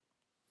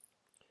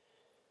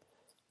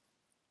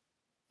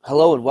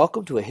Hello and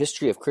welcome to A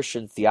History of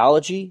Christian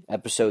Theology,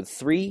 Episode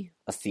 3,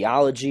 A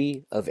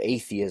Theology of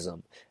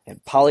Atheism,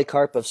 and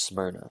Polycarp of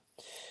Smyrna.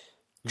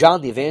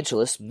 John the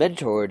Evangelist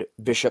mentored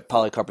Bishop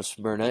Polycarp of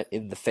Smyrna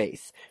in the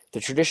faith.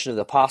 The tradition of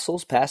the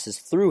apostles passes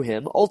through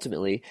him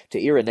ultimately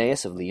to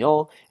Irenaeus of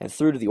Lyon and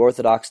through to the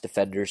Orthodox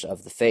defenders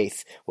of the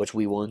faith, which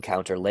we will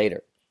encounter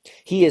later.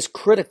 He is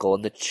critical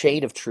in the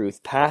chain of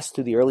truth passed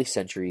through the early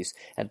centuries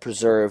and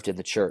preserved in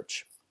the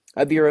Church.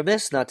 I'd be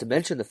remiss not to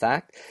mention the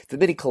fact that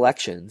many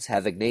collections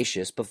have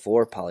Ignatius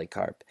before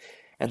Polycarp,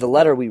 and the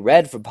letter we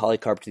read from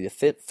Polycarp to the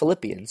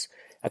Philippians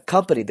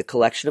accompanied the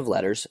collection of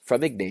letters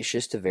from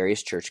Ignatius to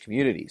various church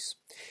communities.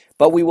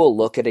 But we will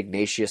look at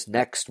Ignatius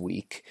next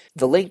week.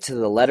 The link to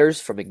the letters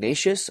from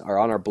Ignatius are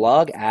on our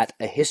blog at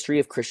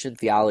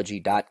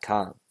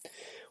ahistoryofchristiantheology.com.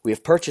 We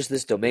have purchased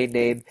this domain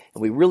name,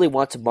 and we really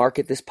want to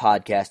market this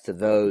podcast to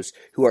those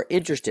who are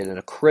interested in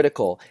a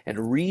critical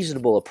and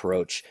reasonable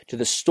approach to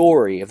the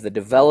story of the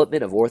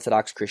development of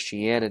Orthodox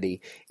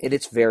Christianity in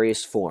its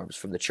various forms,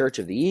 from the Church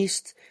of the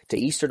East to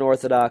Eastern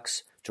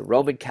Orthodox to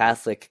Roman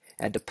Catholic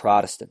and to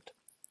Protestant.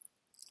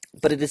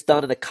 But it is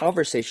done in a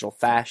conversational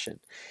fashion,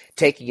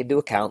 taking into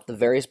account the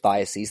various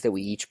biases that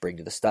we each bring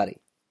to the study.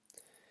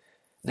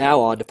 Now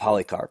on to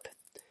Polycarp.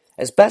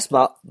 As best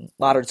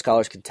modern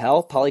scholars can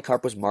tell,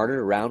 Polycarp was martyred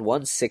around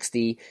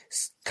 160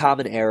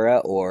 Common Era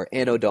or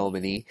Anno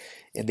Domini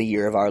in the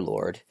year of our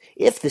Lord.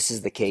 If this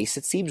is the case,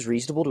 it seems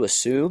reasonable to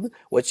assume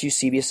what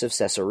Eusebius of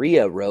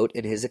Caesarea wrote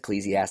in his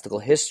Ecclesiastical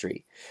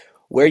History,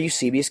 where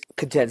Eusebius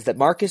contends that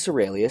Marcus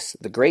Aurelius,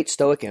 the great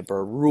Stoic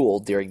emperor,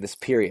 ruled during this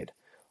period.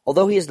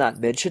 Although he is not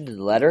mentioned in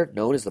the letter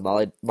known as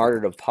the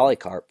Martyrdom of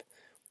Polycarp,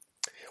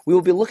 we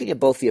will be looking at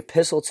both the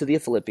Epistle to the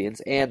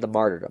Philippians and the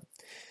Martyrdom.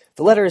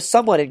 The letter is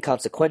somewhat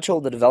inconsequential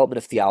in the development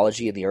of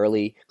theology in the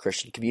early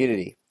Christian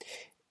community.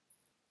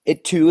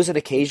 It, too, is an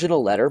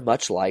occasional letter,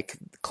 much like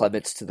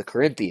Clement's to the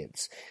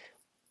Corinthians.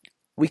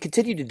 We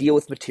continue to deal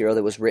with material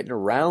that was written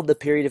around the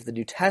period of the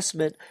New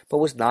Testament, but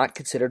was not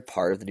considered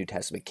part of the New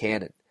Testament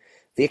canon.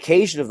 The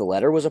occasion of the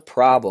letter was a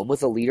problem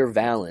with the leader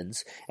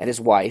Valens and his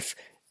wife,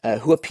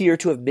 who appear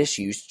to have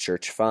misused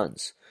church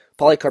funds.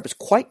 Polycarp is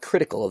quite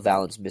critical of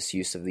Valens'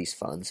 misuse of these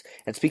funds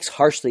and speaks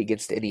harshly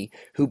against any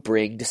who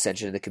bring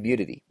dissension in the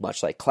community,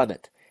 much like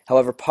Clement.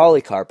 However,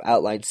 Polycarp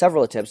outlined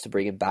several attempts to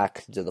bring him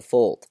back into the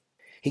fold.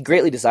 He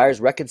greatly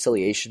desires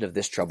reconciliation of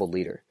this troubled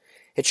leader.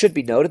 It should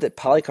be noted that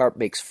Polycarp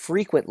makes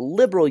frequent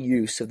liberal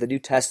use of the New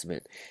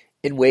Testament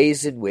in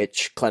ways in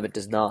which Clement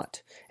does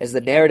not. As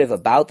the narrative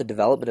about the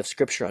development of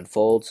Scripture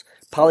unfolds,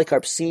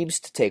 Polycarp seems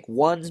to take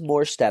one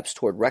more steps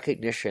toward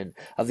recognition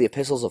of the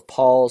epistles of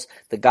Paul's,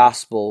 the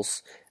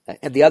Gospels,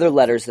 and the other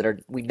letters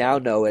that we now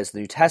know as the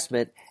New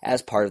Testament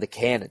as part of the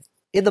canon.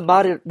 In the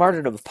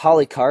Martyrdom of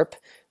Polycarp,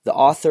 the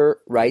author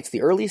writes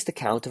the earliest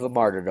account of a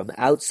martyrdom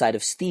outside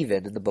of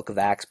Stephen in the book of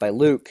Acts by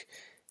Luke.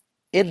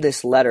 In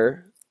this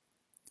letter,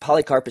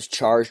 Polycarp is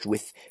charged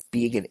with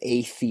being an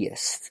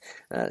atheist,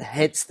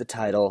 hence the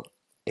title,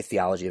 A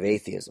Theology of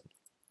Atheism.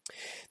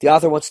 The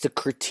author wants to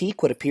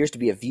critique what appears to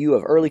be a view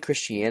of early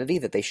Christianity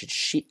that they should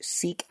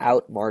seek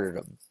out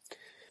martyrdom.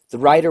 The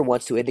writer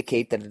wants to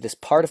indicate that it is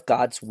part of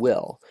God's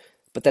will,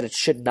 but that it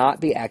should not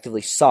be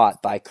actively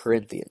sought by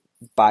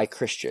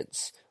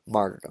Christians,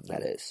 martyrdom,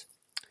 that is.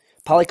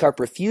 Polycarp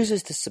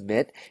refuses to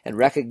submit and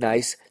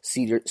recognize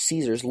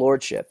Caesar's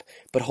lordship,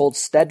 but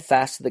holds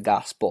steadfast to the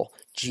gospel,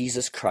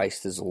 Jesus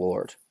Christ is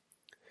Lord.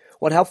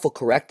 One helpful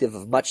corrective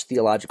of much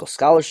theological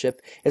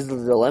scholarship is the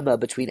dilemma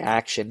between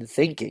action and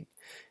thinking.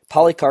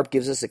 Polycarp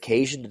gives us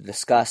occasion to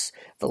discuss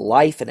the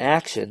life and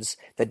actions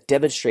that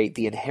demonstrate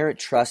the inherent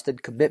trust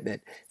and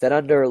commitment that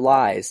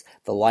underlies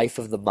the life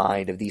of the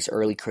mind of these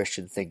early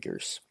Christian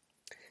thinkers.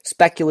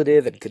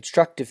 Speculative and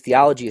constructive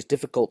theology is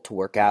difficult to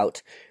work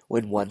out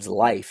when one's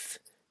life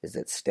is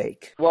at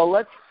stake. Well,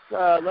 let's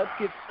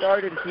get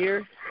started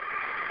here.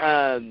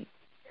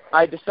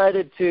 I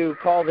decided to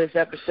call this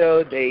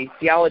episode A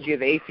Theology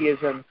of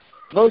Atheism,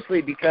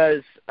 mostly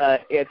because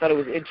I thought it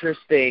was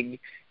interesting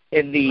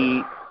in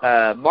the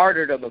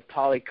martyrdom of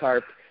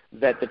Polycarp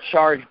that the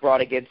charge brought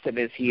against him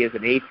is he is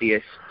an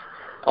atheist.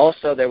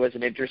 Also, there was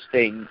an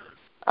interesting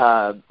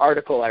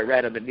article I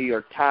read in the New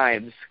York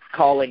Times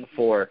calling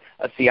for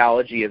a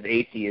theology of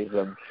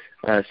atheism.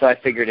 So I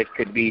figured it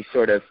could be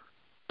sort of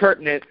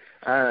pertinent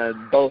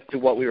both to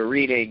what we were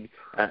reading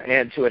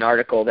and to an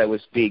article that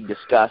was being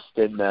discussed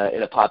in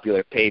a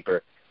popular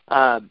paper.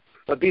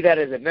 But be that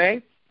as it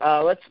may,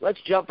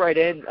 let's jump right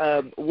in.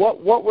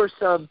 What were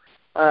some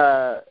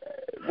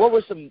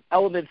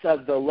elements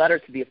of the letter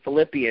to the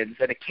Philippians?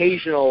 An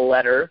occasional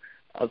letter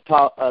of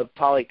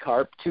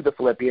Polycarp to the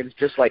Philippians,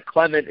 just like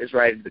Clement is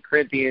writing to the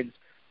Corinthians,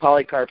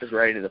 Polycarp is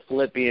writing to the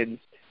Philippians.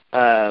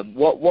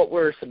 What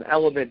were some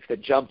elements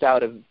that jumped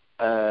out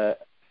of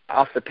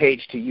off the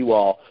page to you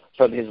all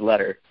from his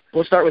letter?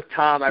 We'll start with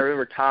Tom. I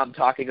remember Tom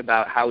talking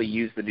about how he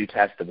used the New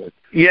Testament.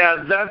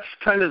 Yeah, that's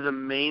kind of the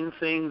main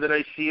thing that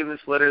I see in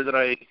this letter that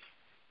I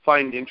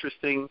find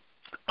interesting.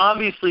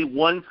 Obviously,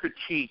 one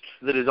critique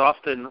that is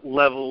often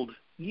leveled,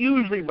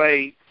 usually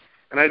by,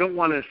 and I don't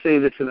want to say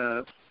this in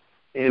a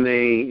in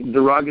a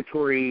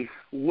derogatory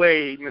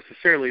way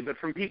necessarily, but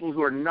from people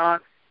who are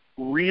not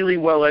really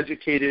well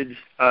educated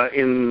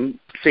in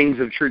things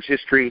of church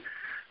history.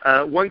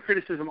 One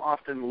criticism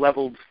often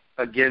leveled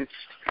against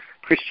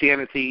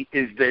Christianity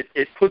is that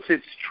it puts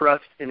its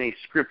trust in a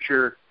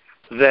scripture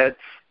that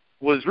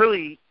was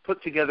really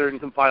put together and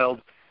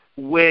compiled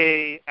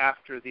way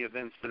after the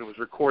events that it was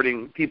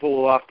recording. People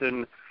will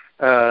often,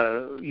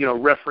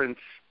 reference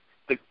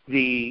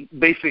the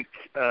basic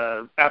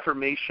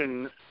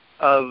affirmation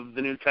of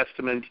the New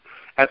Testament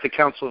at the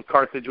Council of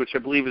Carthage, which I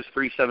believe is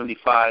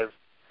 375.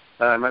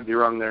 I might be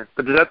wrong there,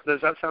 but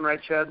does that sound right,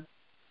 Chad?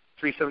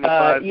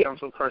 375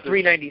 Council of Carthage.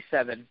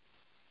 397.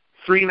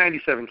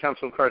 397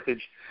 Council of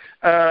Carthage.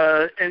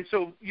 And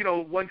so,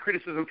 one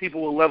criticism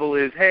people will level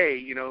is,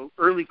 hey,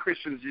 early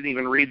Christians didn't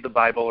even read the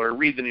Bible or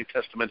read the New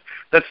Testament.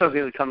 That's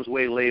something that comes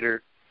way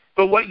later.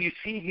 But what you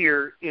see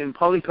here in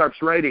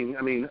Polycarp's writing,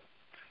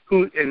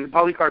 and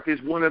Polycarp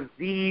is one of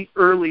the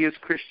earliest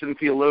Christian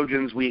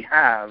theologians we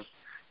have.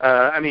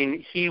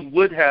 He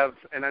would have,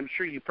 and I'm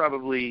sure you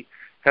probably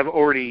have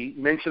already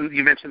mentioned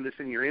this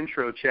in your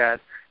intro, Chad,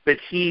 but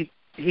he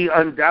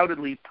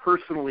undoubtedly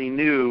personally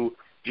knew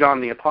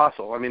John the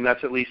Apostle.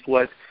 That's at least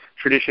what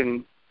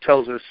tradition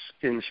tells us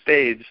in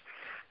spades.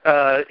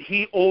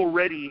 He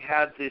already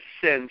had this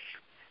sense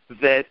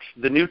that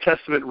the New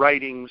Testament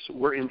writings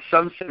were in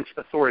some sense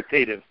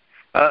authoritative.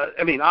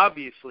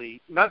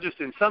 Obviously, not just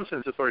in some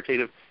sense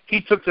authoritative,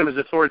 he took them as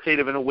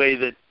authoritative in a way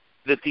that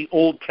the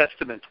Old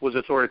Testament was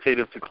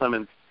authoritative to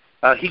Clement.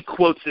 He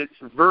quotes it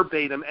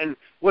verbatim, and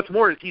what's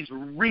more is he's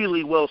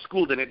really well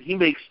schooled in it. He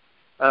makes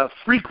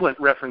frequent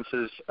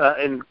references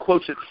and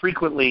quotes it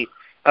frequently,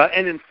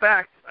 and in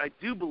fact, I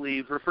do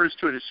believe refers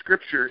to it as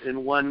scripture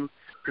in one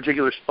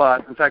particular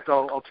spot. In fact,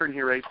 I'll turn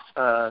here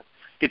right.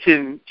 It's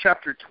in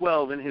chapter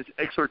 12 in his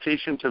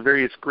exhortation to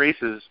various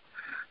graces.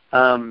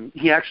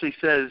 He actually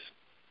says,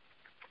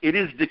 "It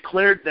is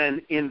declared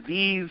then in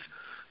these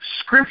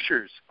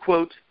scriptures,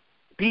 quote,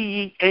 be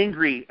ye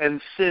angry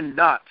and sin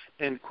not,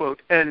 end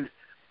quote, and,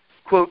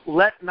 quote,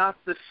 let not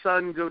the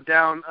sun go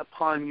down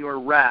upon your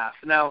wrath."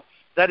 Now,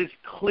 that is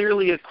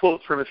clearly a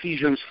quote from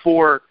Ephesians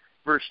 4,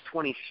 verse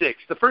 26.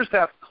 The first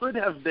half could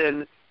have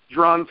been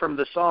drawn from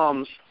the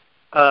Psalms,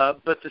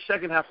 but the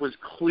second half was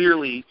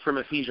clearly from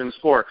Ephesians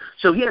 4.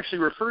 So he actually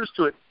refers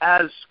to it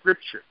as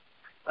Scripture.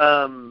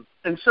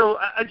 And so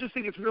I just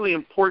think it's really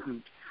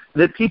important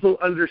that people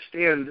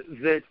understand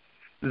that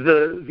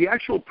the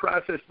actual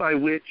process by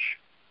which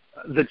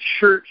the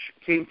church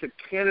came to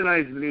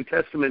canonize the New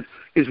Testament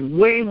is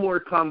way more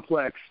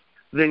complex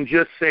than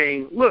just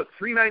saying, look,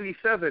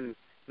 397,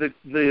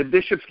 the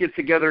bishops get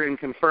together and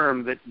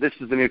confirm that this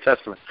is the New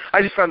Testament.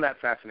 I just found that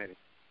fascinating.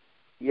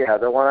 Yeah,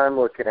 the one I'm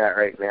looking at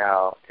right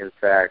now, in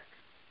fact,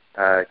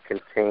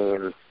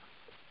 contains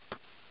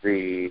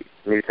the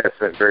New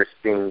Testament verse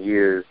being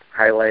used,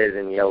 highlighted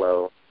in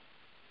yellow,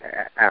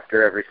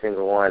 after every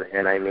single one.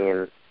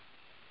 And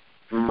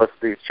most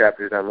of these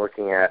chapters I'm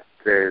looking at,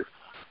 there's,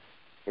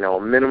 a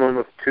minimum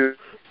of 2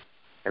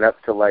 and up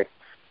to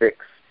 6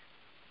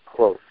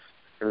 quotes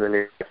from the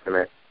New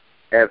Testament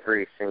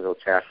every single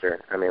chapter.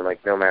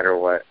 No matter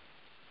what,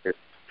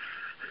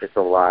 it's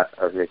a lot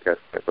of New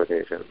Testament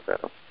quotations.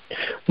 So.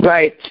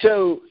 Right.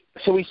 So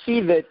we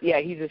see that,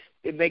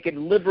 he's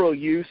making liberal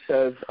use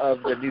of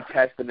the New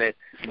Testament.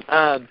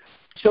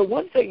 So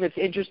one thing that's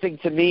interesting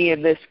to me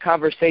in this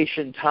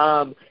conversation,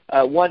 Tom,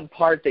 one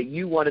part that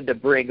you wanted to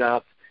bring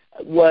up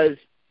was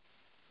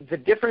the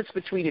difference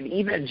between an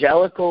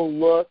evangelical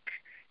look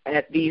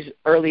at these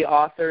early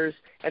authors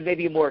and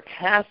maybe a more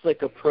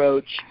Catholic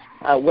approach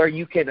where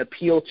you can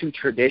appeal to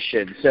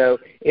tradition. So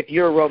if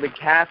you're a Roman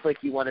Catholic,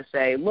 you want to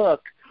say,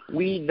 look,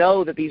 we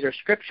know that these are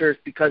scriptures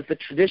because the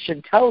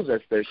tradition tells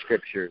us they're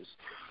scriptures.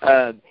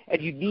 And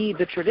you need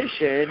the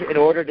tradition in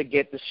order to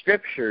get the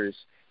scriptures.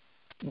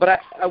 But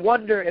I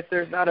wonder if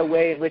there's not a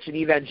way in which an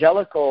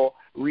evangelical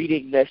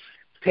reading this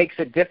takes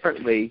it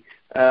differently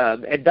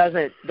and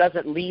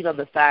doesn't lean on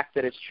the fact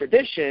that it's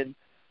tradition,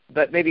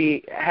 but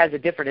maybe has a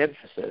different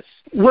emphasis.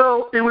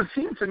 Well, it would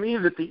seem to me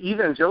that the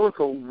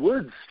evangelical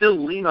would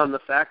still lean on the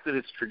fact that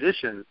it's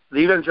tradition. The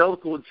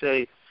evangelical would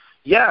say,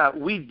 yeah,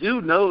 we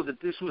do know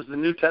that this was the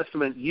New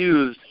Testament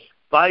used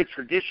by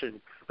tradition,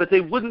 but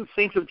they wouldn't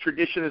think of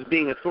tradition as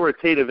being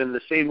authoritative in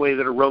the same way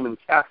that a Roman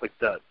Catholic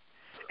does.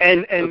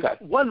 And okay.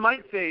 One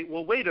might say,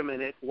 well, wait a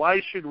minute,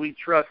 why should we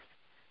trust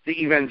the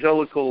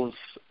evangelicals'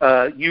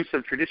 use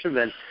of tradition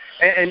then?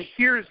 And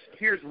here's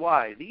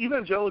why. The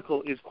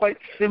evangelical is quite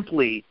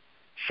simply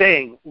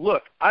saying,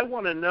 look, I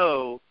want to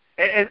know,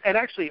 and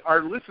actually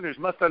our listeners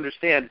must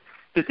understand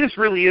that this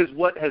really is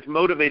what has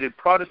motivated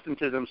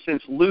Protestantism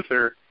since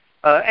Luther,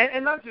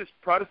 and not just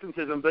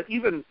Protestantism, but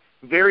even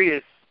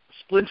various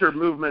splinter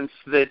movements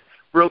that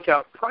broke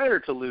out prior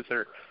to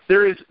Luther.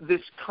 There is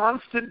this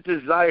constant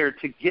desire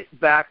to get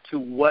back to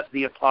what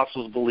the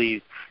apostles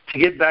believed, to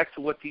get back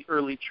to what the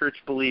early church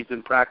believed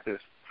and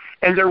practiced.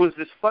 And there was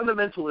this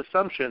fundamental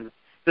assumption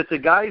that the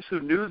guys who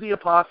knew the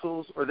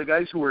apostles or the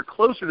guys who were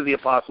closer to the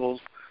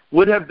apostles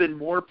would have been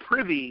more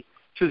privy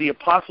to the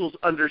apostles'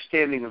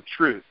 understanding of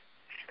truth.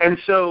 And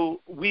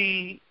so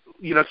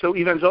so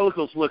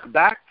evangelicals look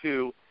back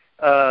to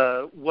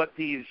what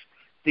these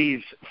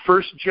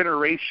first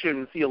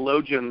generation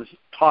theologians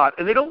taught,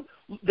 and they don't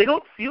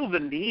feel the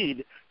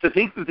need to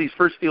think that these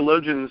first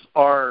theologians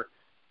are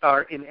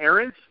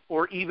inerrant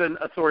or even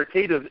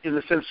authoritative in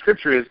the sense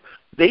Scripture is.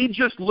 They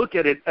just look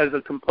at it as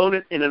a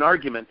component in an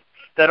argument.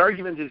 That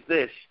argument is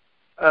this.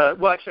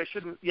 Actually, I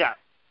shouldn't. Yeah,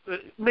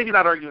 maybe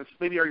not arguments.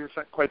 Maybe arguments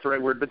not quite the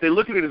right word, but they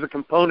look at it as a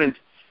component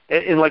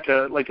in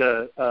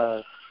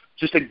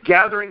just a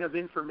gathering of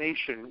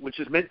information, which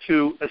is meant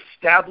to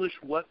establish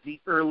what the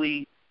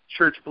early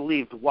church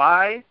believed.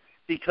 Why?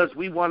 Because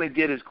we want to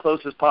get as close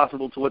as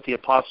possible to what the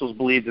apostles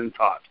believed and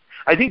taught.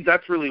 I think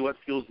that's really what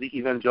fuels the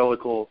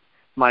evangelical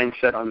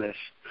mindset on this.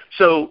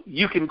 So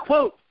you can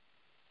quote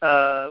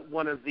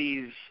one of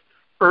these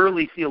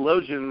early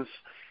theologians,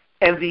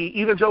 and the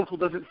evangelical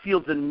doesn't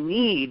feel the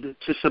need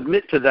to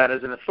submit to that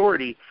as an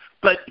authority,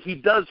 but he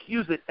does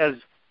use it as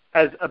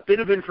a bit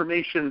of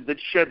information that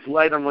sheds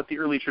light on what the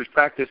early church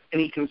practiced,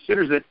 and he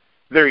considers it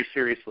very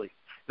seriously.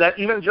 That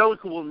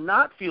evangelical will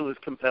not feel as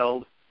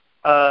compelled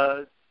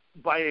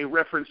by a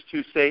reference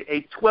to, say,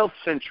 a 12th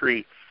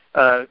century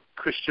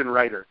Christian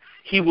writer.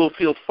 He will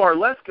feel far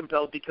less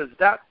compelled because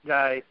that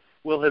guy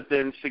will have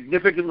been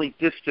significantly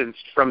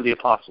distanced from the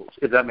apostles,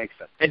 if that makes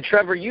sense. And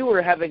Trevor, you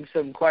were having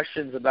some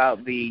questions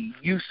about the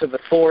use of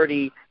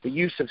authority, the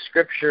use of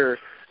Scripture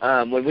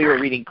when we were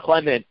reading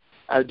Clement.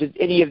 Did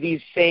any of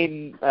these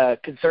same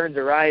concerns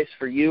arise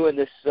for you in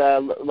this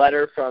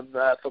letter from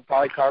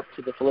Polycarp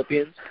to the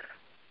Philippians?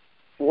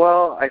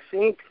 Well, I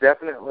think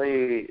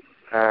definitely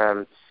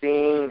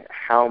seeing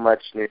how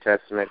much New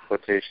Testament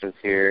quotations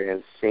here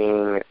and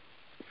seeing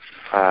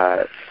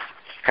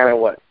kind of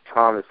what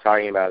Tom is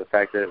talking about, the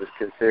fact that it was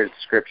considered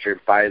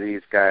Scripture by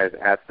these guys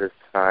at this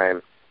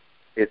time,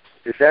 it's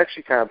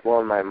actually kind of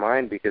blown my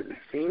mind because it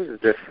seems as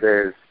if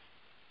there's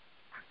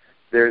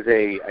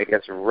a, I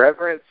guess,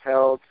 reverence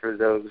held for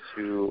those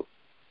who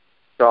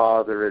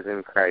saw the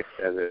risen Christ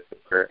as it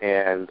were,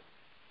 and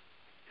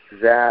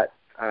that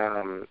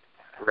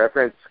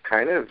reverence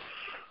kind of,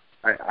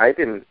 I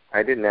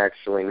didn't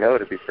actually know,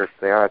 to be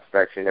perfectly honest.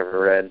 I've actually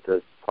never read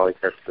the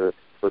Polycarp to the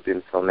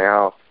Philippians until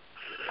now.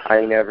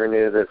 I never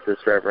knew that this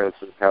reverence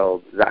was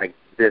held like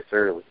this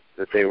early,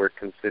 that they were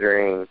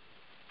considering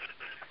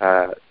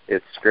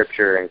it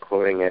Scripture and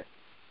quoting it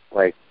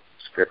like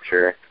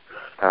Scripture.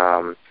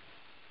 And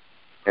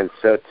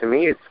so to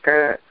me, it's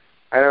kind of,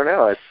 I don't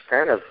know, it's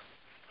kind of,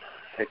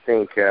 I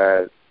think,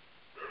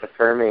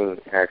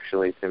 affirming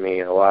actually to me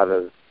a lot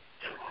of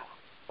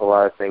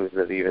things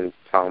that even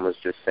Tom was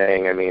just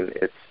saying. I mean,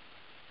 it's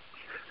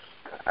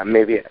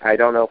maybe, I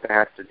don't know if it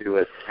has to do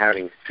with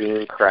having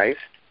seen Christ.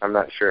 I'm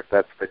not sure if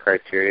that's the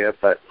criteria,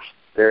 but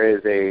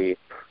there's a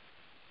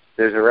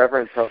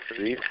reverence held for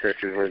these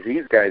Scriptures where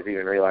these guys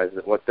even realize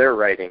that what they're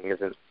writing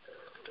isn't,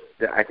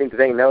 I think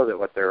they know that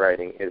what they're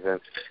writing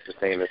isn't the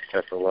same as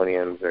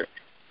Thessalonians or,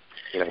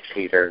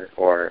 Peter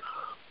or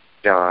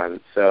John.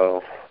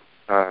 So,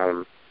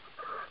 I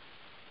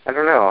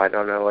don't know. I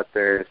don't know what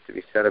there is to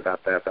be said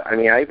about that. But, I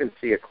mean, I even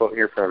see a quote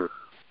here from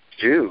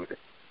Jude.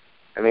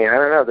 I mean, I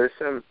don't know.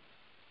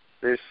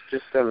 There's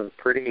just some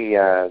pretty,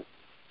 I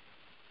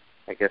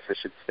guess I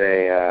should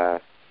say,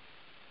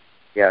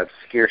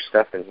 obscure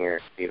stuff in here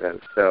even.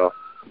 So,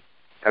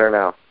 I don't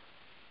know.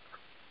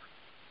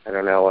 I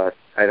don't know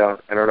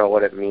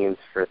what it means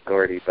for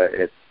authority, but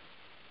it's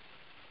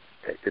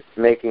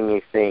making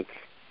me think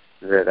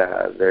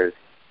that there's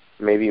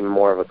maybe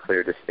more of a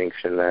clear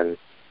distinction than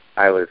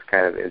I was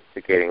kind of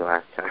instigating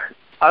last time.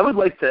 I would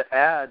like to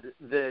add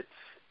that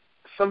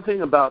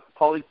something about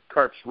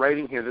Polycarp's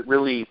writing here that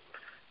really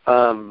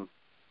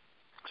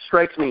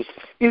strikes me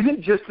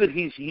isn't just that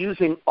he's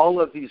using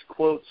all of these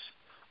quotes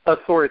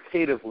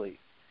authoritatively.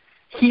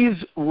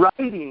 He's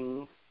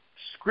writing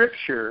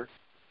Scripture.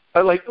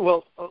 Let me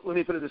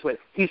put it this way.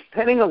 He's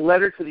penning a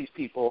letter to these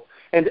people,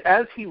 and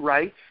as he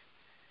writes,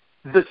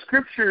 the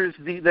Scriptures,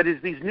 that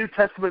is, these New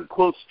Testament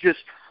quotes just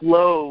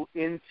flow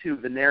into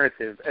the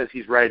narrative as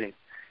he's writing,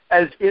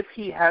 as if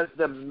he has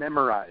them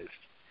memorized.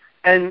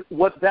 And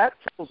what that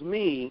tells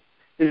me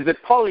is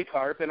that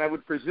Polycarp, and I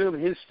would presume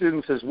his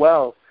students as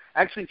well,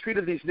 actually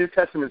treated these New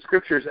Testament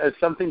Scriptures as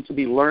something to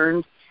be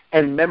learned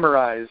and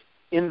memorized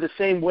in the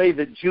same way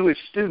that Jewish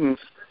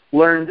students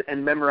learned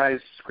and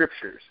memorized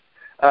Scriptures.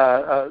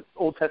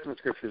 Old Testament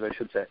Scriptures, I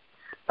should say.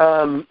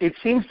 It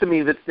seems to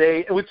me that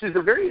which is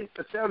a very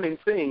astounding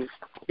thing,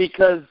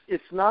 because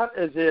it's not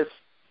as if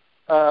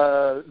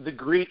the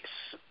Greeks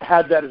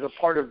had that as a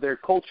part of their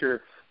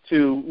culture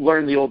to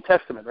learn the Old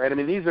Testament, right? I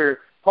mean, these are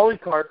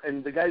Polycarp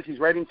and the guys he's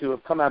writing to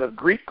have come out of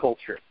Greek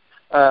culture,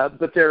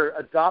 but they're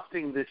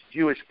adopting this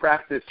Jewish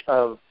practice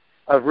of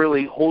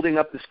really holding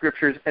up the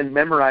Scriptures and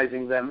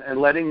memorizing them and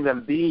letting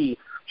them be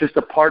just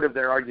a part of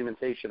their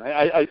argumentation.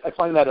 I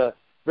find that a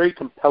very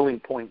compelling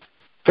point.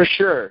 For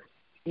sure.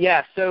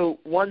 Yeah, so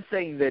one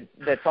thing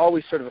that's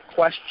always sort of a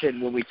question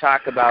when we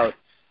talk about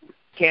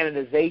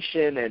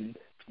canonization and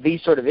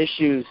these sort of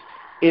issues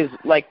is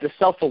like the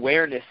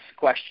self-awareness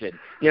question.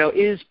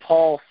 Is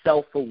Paul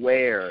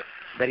self-aware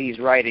that he's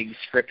writing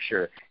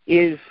Scripture?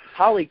 Is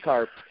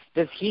Polycarp,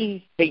 does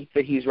he think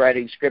that he's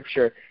writing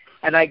Scripture?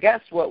 And I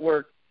guess what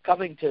we're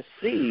coming to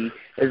see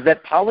is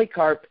that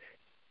Polycarp,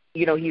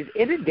 he's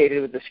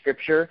inundated with the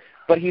Scripture,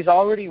 but he's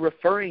already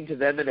referring to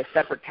them in a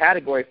separate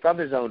category from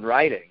his own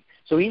writing.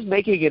 So he's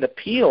making an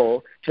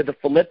appeal to the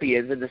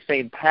Philippians in the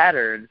same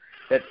pattern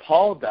that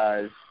Paul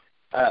does,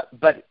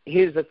 but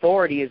his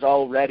authority is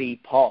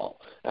already Paul.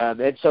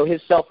 And so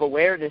his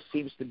self-awareness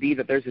seems to be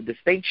that there's a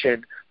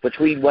distinction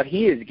between what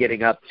he is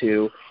getting up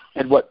to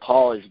and what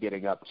Paul is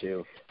getting up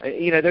to.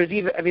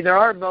 There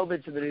are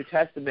moments in the New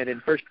Testament,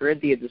 in 1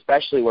 Corinthians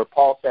especially, where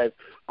Paul says,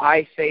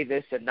 I say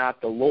this and not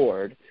the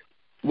Lord,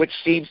 which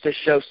seems to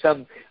show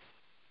some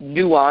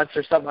nuance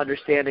or some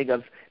understanding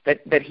of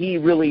that he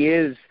really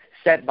is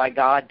sent by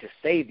God to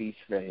say these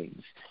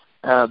things.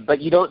 But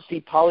you don't see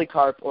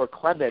Polycarp or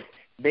Clement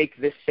make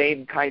this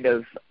same kind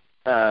of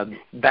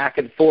back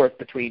and forth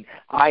between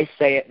I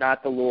say it,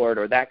 not the Lord,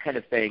 or that kind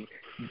of thing,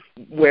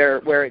 where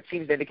it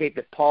seems to indicate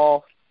that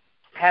Paul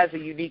has a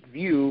unique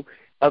view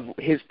of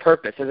his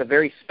purpose, has a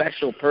very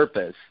special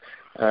purpose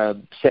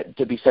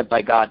to be sent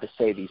by God to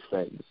say these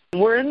things.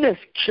 We're in this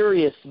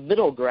curious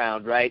middle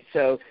ground, right?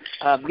 So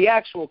the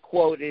actual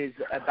quote is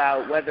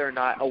about whether or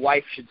not a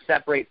wife should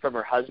separate from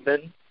her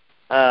husband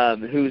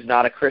who's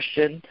not a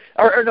Christian,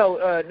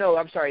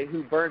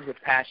 who burns with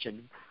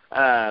passion.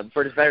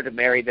 For it is better to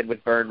marry than to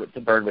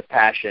burn with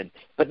passion.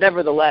 But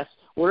nevertheless,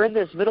 we're in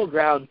this middle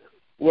ground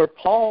where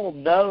Paul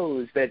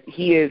knows that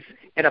he is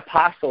an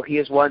apostle. He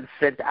is one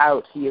sent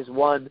out. He is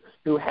one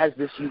who has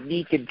this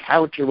unique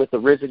encounter with the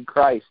risen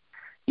Christ.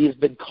 He has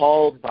been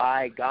called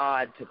by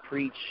God to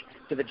preach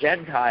to the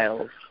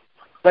Gentiles.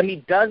 But he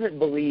doesn't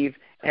believe,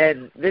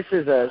 and this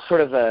is a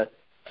sort of a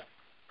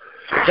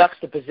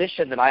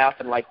juxtaposition that I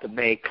often like to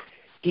make.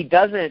 He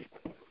doesn't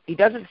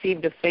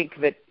seem to think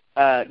that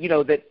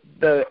that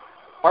the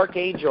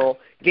archangel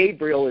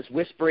Gabriel is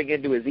whispering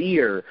into his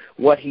ear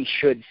what he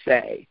should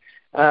say.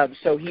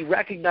 So he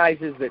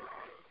recognizes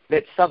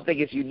that something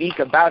is unique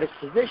about his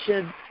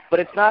position, but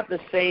it's not the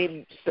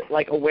same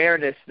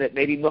awareness that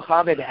maybe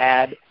Muhammad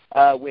had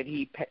when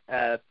he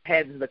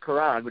pens the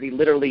Quran, when he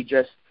literally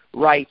just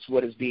writes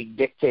what is being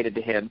dictated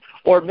to him,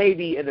 or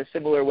maybe in a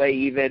similar way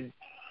even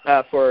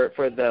for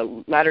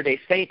the Latter-day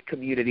Saint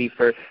community,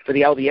 for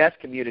the LDS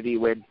community,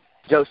 when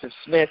Joseph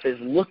Smith is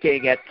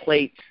looking at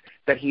plates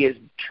that he is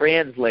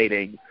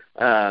translating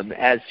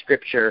as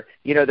Scripture.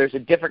 There's a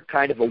different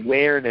kind of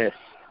awareness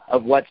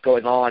of what's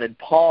going on, and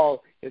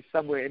Paul is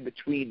somewhere in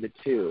between the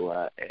two.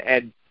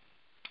 And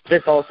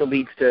this also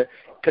leads to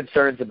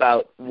concerns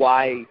about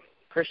why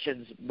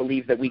Christians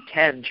believe that we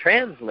can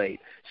translate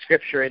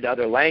Scripture into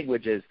other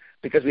languages,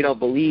 because we don't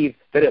believe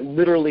that it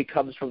literally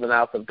comes from the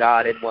mouth of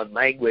God in one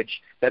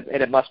language, and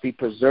it must be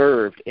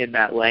preserved in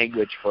that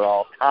language for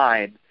all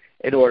time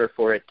in order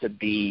for it to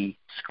be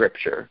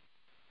Scripture.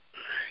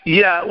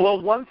 Yeah,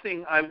 well, one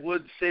thing I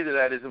would say to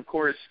that is, of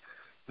course,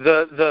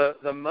 the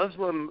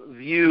Muslim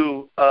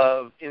view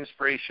of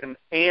inspiration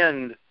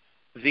and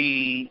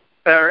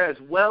as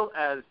well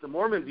as the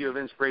Mormon view of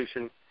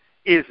inspiration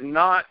is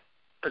not,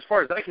 as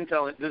far as I can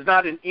tell, it does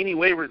not in any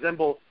way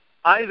resemble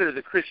either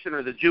the Christian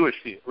or the Jewish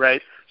view,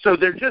 right? So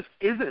there just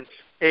isn't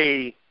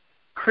a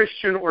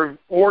Christian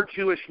or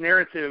Jewish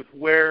narrative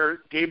where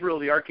Gabriel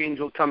the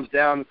archangel comes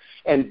down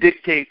and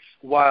dictates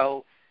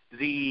while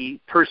the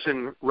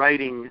person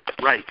writing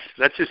writes.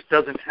 That just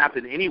doesn't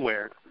happen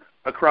anywhere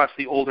across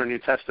the Old or New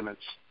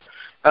Testaments.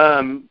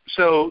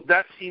 So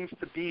that seems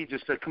to be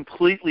just a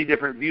completely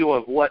different view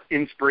of what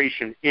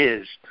inspiration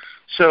is.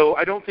 So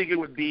I don't think it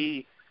would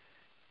be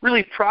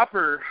really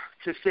proper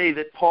to say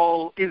that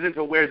Paul isn't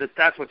aware that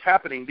that's what's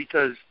happening,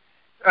 because,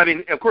 I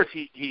mean, of course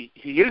he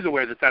is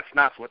aware that that's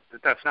not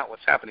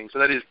what's happening. So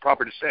that is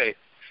proper to say.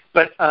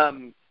 But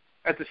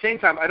at the same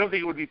time, I don't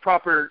think it would be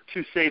proper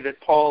to say that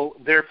Paul,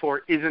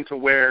 therefore, isn't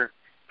aware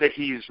that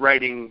he's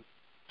writing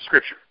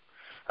Scripture.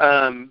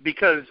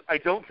 Because I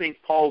don't think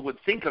Paul would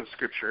think of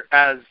Scripture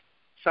as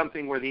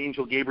something where the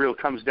angel Gabriel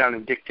comes down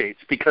and dictates,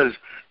 because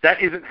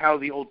that isn't how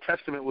the Old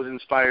Testament was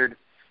inspired.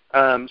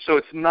 So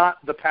it's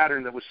not the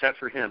pattern that was set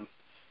for him.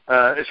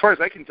 As far as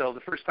I can tell, the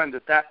first time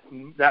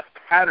that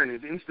pattern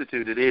is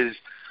instituted is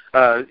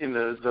in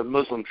the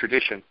Muslim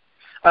tradition.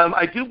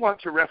 I do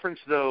want to reference,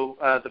 though,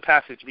 the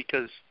passage,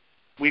 because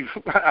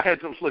I had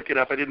to look it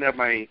up. I didn't have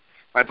my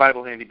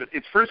Bible handy, but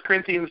it's 1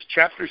 Corinthians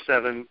chapter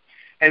 7,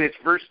 and it's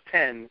verse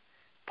 10.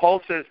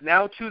 Paul says,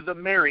 "Now to the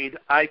married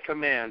I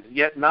command,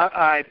 yet not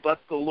I, but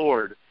the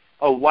Lord.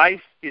 A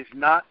wife is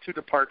not to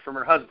depart from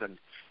her husband."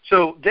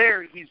 So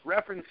there he's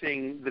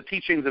referencing the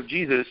teachings of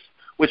Jesus,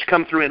 which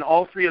come through in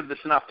all three of the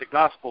Synoptic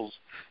Gospels,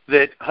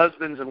 that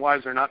husbands and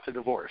wives are not to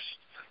divorce.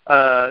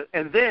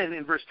 And then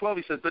in verse 12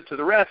 he says, "But to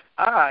the rest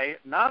I,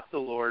 not the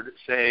Lord,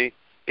 say,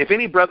 if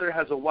any brother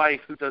has a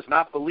wife who does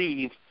not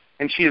believe,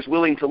 and she is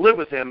willing to live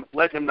with him,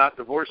 let him not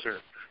divorce her."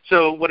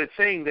 So what it's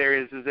saying there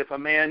is if a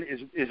man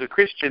is a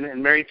Christian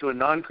and married to a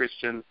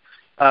non-Christian,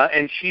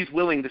 and she's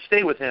willing to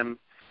stay with him,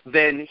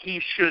 then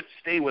he should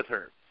stay with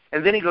her.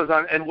 And then he goes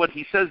on, and what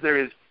he says there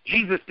is,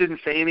 Jesus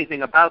didn't say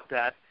anything about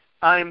that.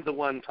 I'm the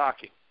one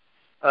talking.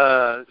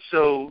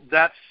 So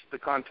that's the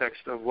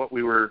context of what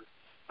we were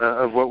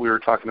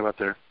talking about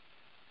there.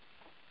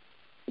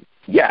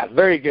 Yeah,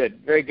 very good,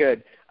 very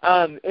good.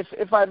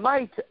 If I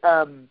might,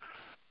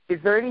 is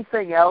there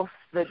anything else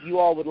that you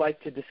all would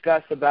like to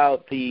discuss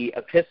about the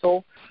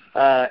epistle?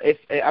 If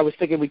I was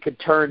thinking we could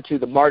turn to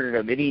the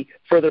martyrdom. Any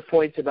further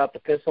points about the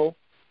epistle?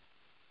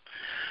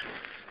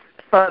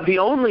 The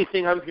only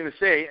thing I was going to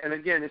say, and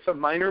again, it's a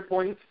minor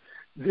point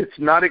that's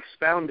not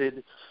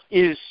expounded,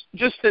 is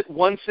just that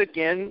once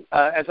again,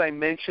 as I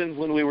mentioned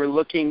when we were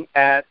looking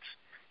at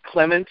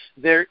Clement,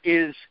 there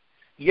is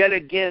yet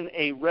again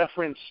a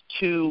reference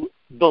to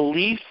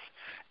belief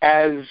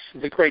as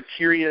the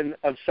criterion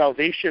of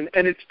salvation,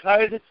 and it's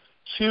tied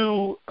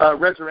to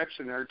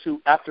resurrection or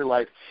to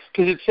afterlife,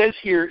 because it says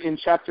here in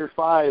chapter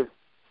 5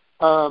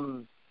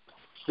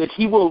 that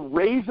he will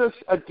raise us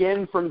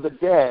again from the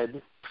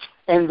dead,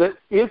 and that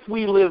if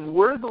we live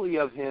worthily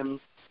of him,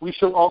 we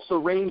shall also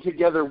reign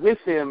together with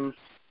him,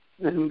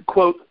 and,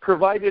 quote,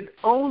 provided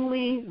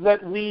only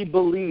that we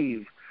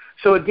believe.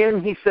 So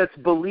again, he sets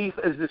belief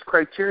as this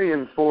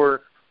criterion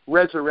for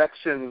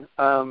resurrection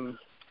and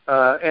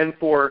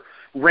for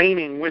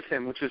reigning with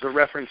him, which is a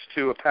reference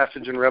to a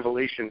passage in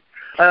Revelation.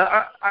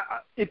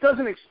 It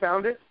doesn't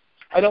expound it.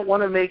 I don't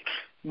want to make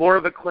more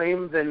of a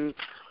claim than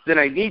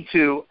I need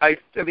to. I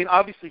mean,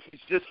 obviously,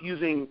 he's just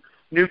using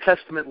New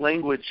Testament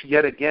language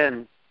yet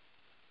again.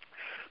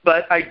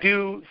 But I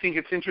do think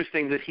it's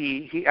interesting that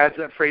he adds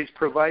that phrase,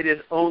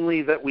 provided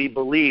only that we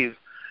believe,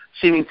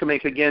 seeming to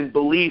make, again,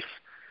 belief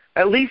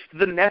at least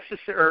the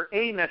necessary or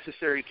a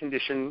necessary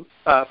condition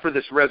for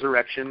this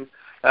resurrection,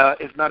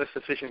 if not a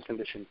sufficient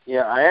condition.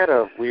 Yeah, I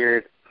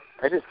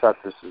just thought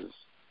this was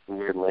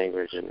weird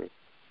language, and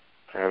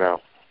I don't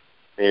know,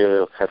 maybe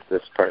we'll cut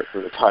this part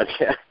from the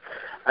podcast,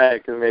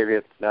 because maybe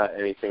it's not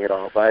anything at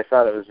all, but I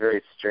thought it was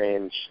very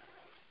strange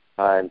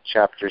in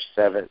chapter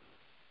 7,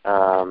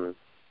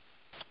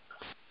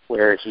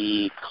 where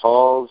he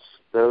calls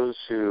those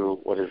who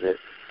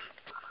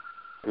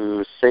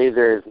say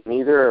there is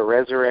neither a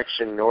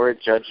resurrection nor a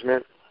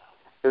judgment,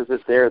 says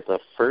that they're the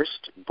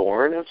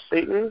firstborn of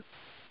Satan.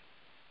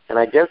 And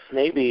I guess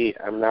maybe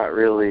I'm not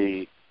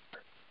really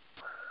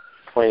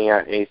pointing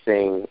out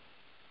anything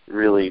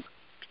really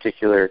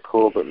particular or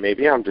cool, but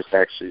maybe I'm just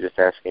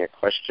asking a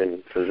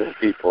question to the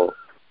people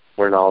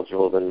more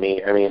knowledgeable than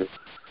me. I mean,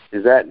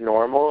 is that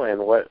normal? And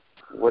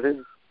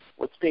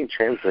what's being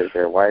translated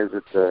there? Why is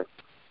the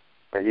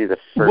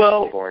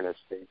firstborn of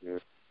Satan?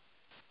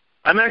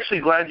 I'm actually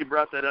glad you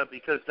brought that up,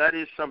 because that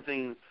is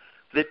something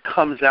that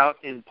comes out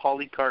in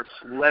Polycarp's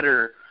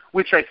letter,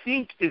 which I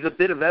think is a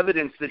bit of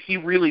evidence that he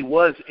really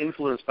was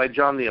influenced by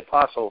John the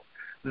Apostle.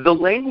 The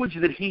language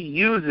that he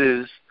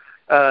uses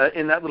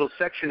in that little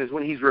section is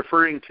when he's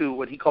referring to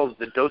what he calls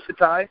the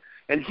docetai,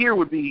 and here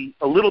would be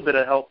a little bit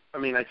of help. I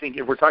mean, I think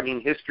if we're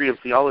talking history of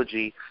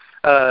theology,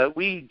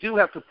 we do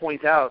have to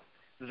point out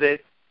that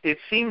it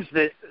seems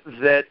that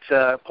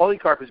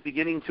Polycarp is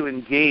beginning to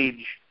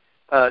engage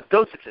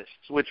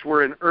Docetists, which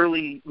were an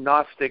early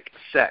Gnostic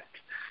sect.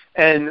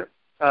 And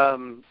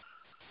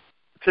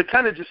to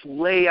kind of just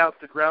lay out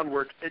the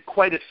groundwork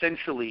quite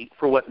essentially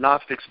for what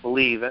Gnostics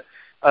believe,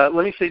 let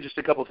me say just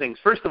a couple things.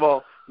 First of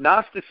all,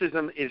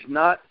 Gnosticism is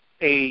not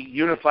a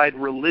unified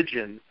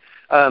religion.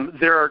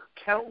 There are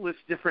countless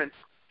different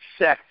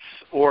sects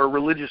or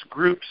religious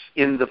groups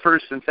in the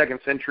 1st and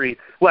 2nd century,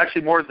 well,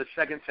 actually more of the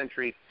 2nd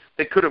century,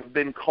 that could have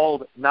been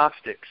called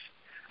Gnostics.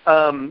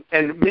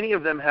 And many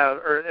of them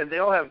and they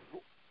all have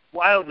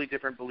wildly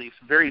different beliefs,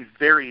 very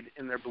varied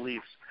in their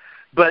beliefs.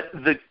 But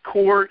the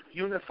core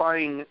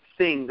unifying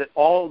thing that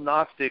all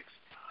Gnostics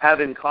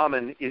have in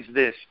common is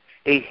this: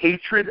 a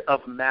hatred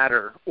of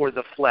matter or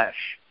the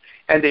flesh,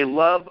 and a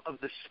love of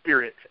the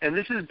spirit. And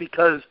this is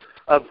because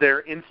of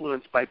their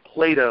influence by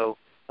Plato,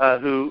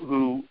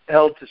 who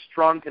held to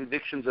strong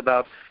convictions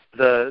about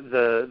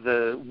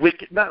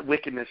not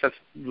wickedness, that's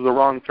the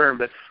wrong term,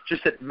 but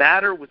just that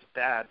matter was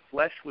bad,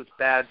 flesh was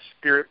bad,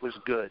 spirit was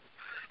good.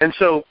 And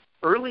so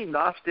early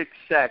Gnostic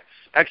sects,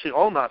 actually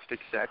all Gnostic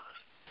sects,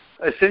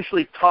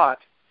 essentially taught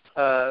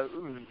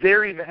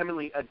very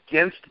vehemently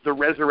against the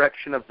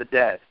resurrection of the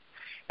dead.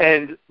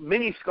 And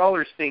many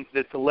scholars think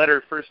that the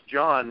letter 1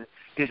 John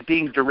is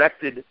being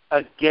directed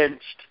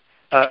against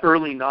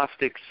early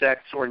Gnostic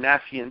sects or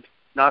nascent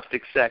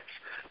Gnostic sects,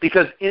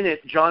 because in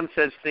it John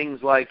says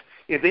things like,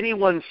 if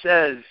anyone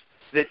says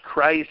that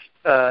Christ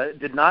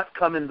did not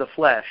come in the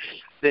flesh,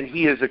 then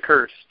he is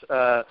accursed.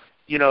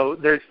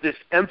 There's this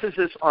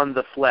emphasis on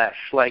the flesh.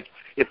 Like,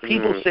 if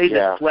people say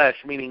that flesh,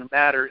 meaning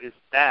matter, is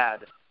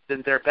bad,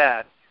 then they're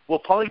bad. Well,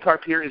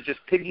 Polycarp here is just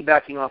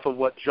piggybacking off of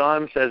what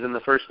John says in the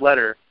first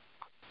letter,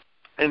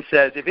 and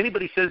says, if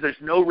anybody says there's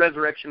no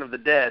resurrection of the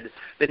dead,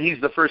 then he's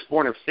the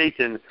firstborn of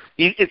Satan.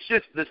 It's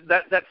just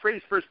that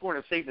phrase, firstborn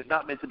of Satan, is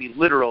not meant to be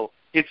literal.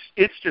 It's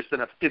just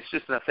an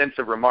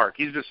offensive remark.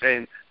 He's just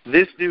saying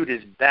this dude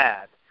is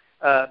bad,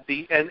 and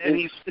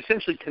he's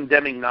essentially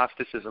condemning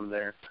Gnosticism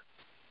there.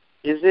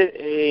 Is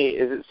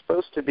it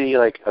supposed to be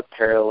like a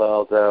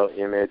parallel though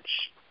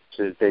image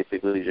to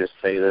basically just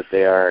say that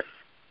they are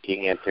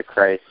the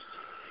Antichrist?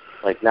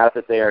 Like, not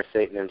that they are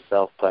Satan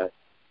himself, but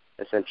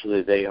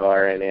essentially they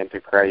are an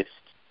Antichrist.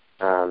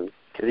 Because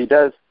he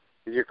does,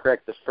 if you're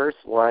correct, the first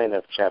line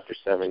of chapter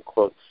 7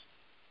 quotes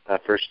 1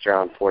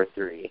 John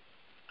 4:3.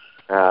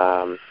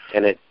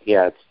 And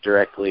it's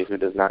directly, who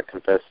does not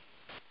confess,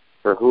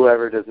 for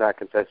whoever does not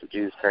confess that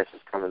Jesus Christ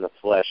has come in the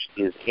flesh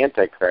is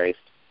Antichrist.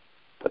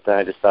 But then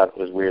I just thought it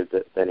was weird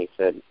that then he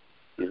said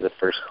he's the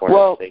firstborn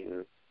of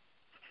Satan.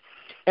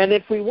 And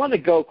if we want to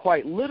go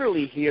quite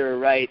literally here,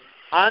 right,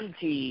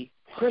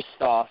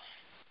 anti-Christos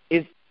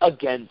is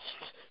against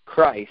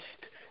Christ.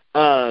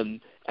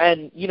 And,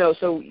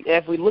 so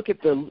if we look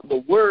at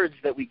the words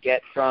that we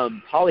get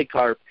from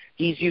Polycarp,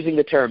 he's using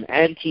the term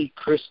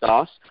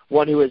anti-Christos,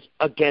 one who is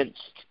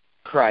against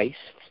Christ.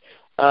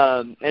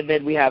 And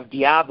then we have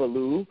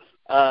diabolou,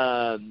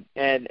 and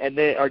then,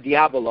 or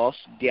diabolos,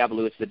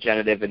 diabolou is the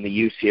genitive in the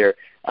use here.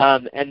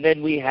 And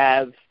then we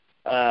have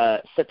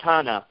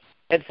satana.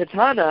 And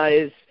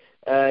satana is,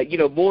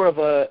 more of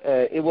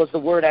it was the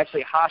word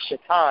actually,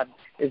 ha-shatan,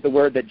 is the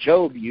word that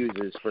Job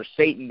uses for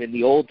Satan in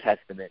the Old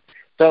Testament.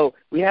 So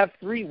we have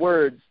three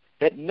words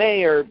that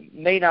may or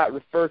may not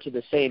refer to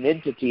the same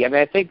entity. I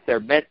mean, I think they're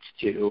meant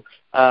to,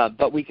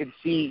 but we can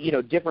see,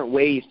 different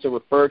ways to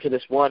refer to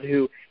this one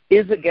who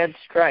is against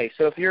Christ.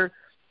 So if you're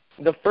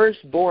the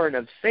firstborn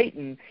of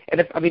Satan,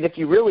 and if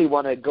you really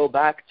want to go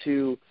back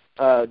to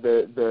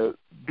the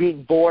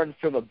being born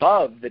from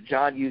above that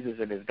John uses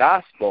in his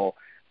gospel,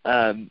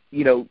 John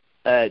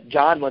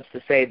wants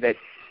to say that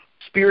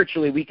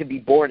spiritually we can be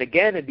born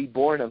again and be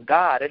born of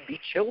God and be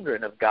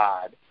children of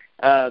God.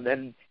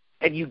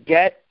 And you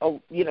get,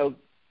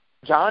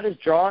 John is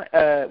drawing,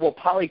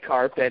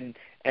 Polycarp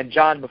and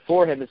John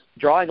before him is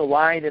drawing a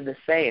line in the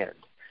sand.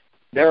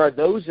 There are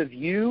those of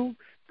you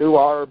who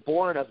are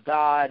born of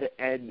God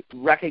and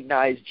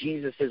recognize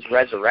Jesus'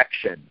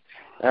 resurrection.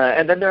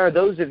 And then there are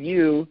those of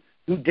you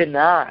who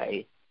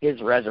deny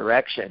his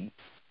resurrection.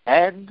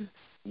 And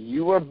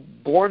you are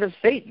born of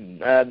Satan.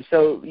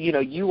 So,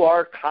 you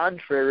are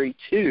contrary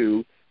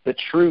to the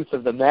truth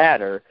of the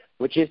matter,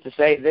 which is to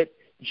say that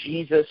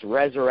Jesus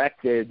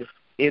resurrected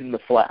in the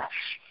flesh.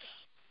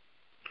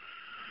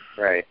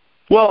 Right.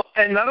 Well,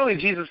 and not only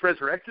Jesus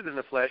resurrected in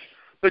the flesh,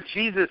 but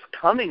Jesus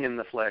coming in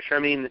the flesh. I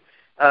mean,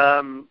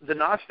 the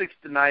Gnostics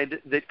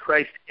denied that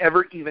Christ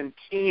ever even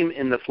came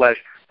in the flesh.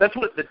 That's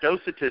what the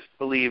Docetists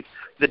believed.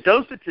 The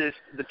Docetists,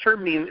 the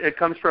term it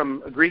comes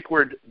from a Greek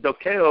word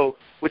dokeo,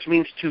 which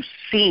means to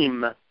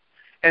seem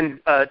and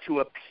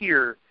to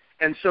appear.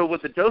 And so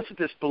what the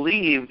Docetists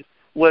believed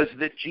was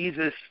that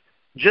Jesus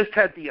just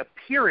had the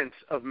appearance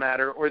of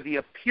matter or the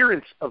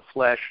appearance of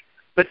flesh,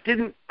 but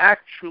didn't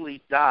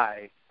actually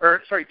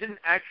didn't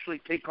actually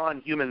take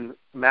on human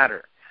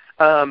matter.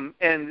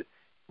 And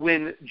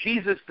when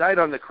Jesus died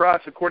on the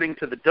cross, according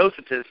to the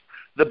Docetists,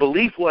 the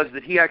belief was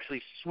that he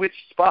actually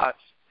switched spots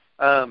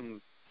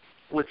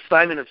with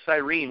Simon of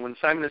Cyrene. When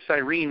Simon of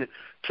Cyrene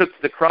took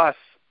the cross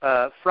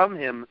from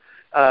him,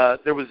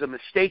 there was a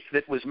mistake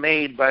that was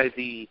made by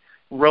the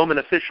Roman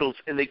officials,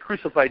 and they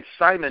crucified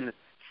Simon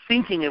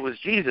thinking it was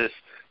Jesus,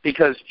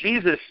 because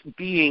Jesus,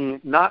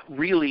 being not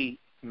really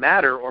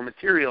matter or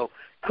material,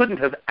 couldn't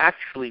have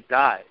actually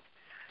died.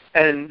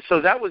 And so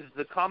that was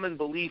the common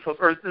belief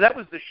that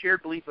was the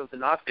shared belief of the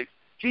Gnostics.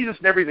 Jesus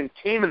never even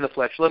came in the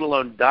flesh, let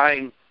alone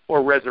dying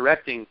or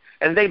resurrecting.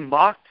 And they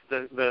mocked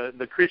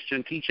the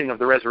Christian teaching of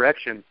the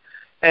resurrection.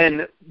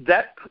 And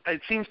that,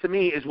 it seems to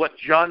me, is what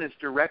John is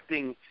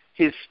directing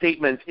his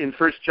statement in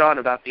 1 John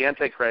about the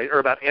Antichrist, or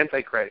about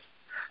Antichrist.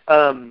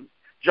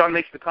 John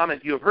makes the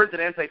comment, "You have heard that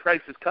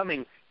Antichrist is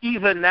coming.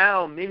 Even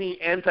now, many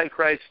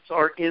Antichrists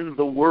are in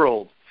the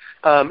world."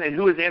 And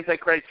who is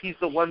Antichrist? He's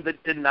the one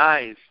that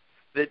denies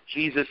that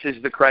Jesus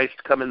is the Christ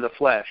come in the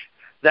flesh.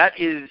 That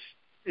is,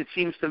 it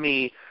seems to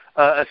me,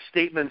 a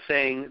statement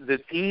saying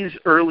that these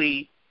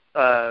early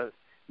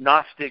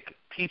Gnostic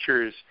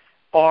teachers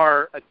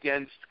are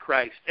against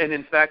Christ, and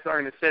in fact are,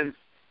 in a sense,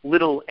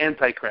 little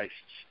antichrists,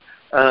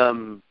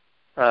 who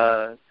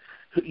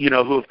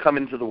have come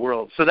into the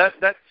world. So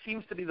that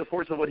seems to be the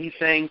force of what he's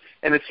saying,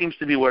 and it seems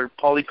to be where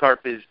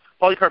Polycarp is.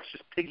 Polycarp's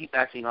just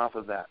piggybacking off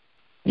of that.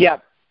 Yeah,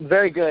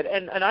 very good.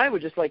 And I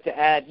would just like to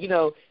add,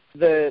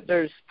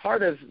 there's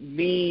part of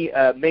me,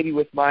 maybe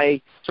with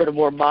my sort of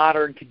more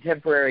modern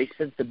contemporary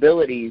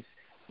sensibilities,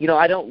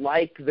 I don't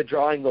like the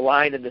drawing the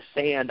line in the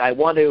sand. I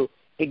want to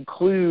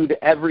include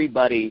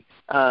everybody,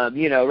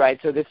 right?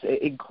 So this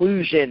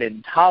inclusion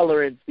and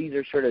tolerance, these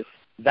are sort of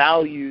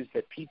values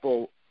that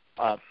people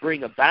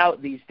bring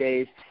about these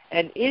days.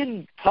 And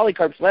in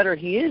Polycarp's letter,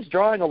 he is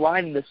drawing a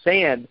line in the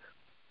sand,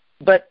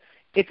 but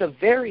it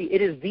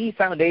is the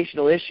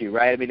foundational issue,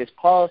 right? I mean, as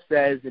Paul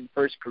says in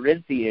 1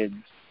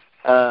 Corinthians,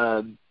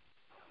 that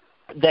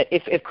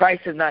if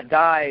Christ has not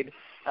died,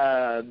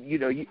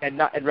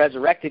 and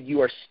resurrected,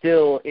 you are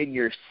still in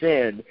your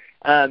sin.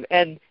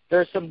 And there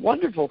are some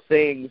wonderful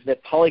things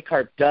that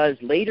Polycarp does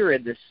later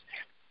in this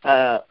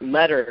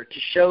letter to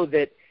show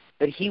that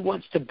that he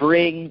wants to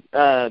bring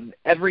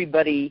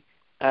everybody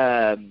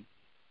together.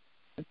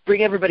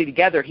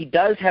 He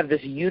does have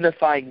this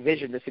unifying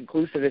vision, this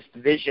inclusivist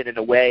vision in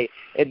a way.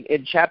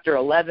 In chapter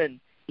 11,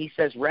 he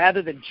says,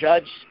 rather than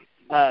judge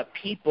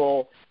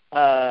people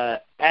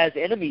as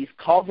enemies,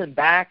 call them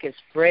back as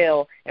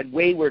frail and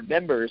wayward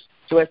members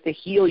so as to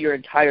heal your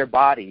entire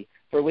body.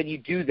 For when you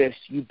do this,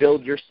 you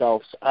build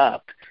yourselves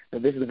up.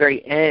 And this is the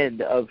very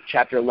end of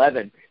chapter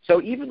 11.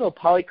 So even though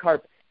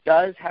Polycarp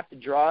does have to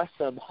draw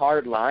some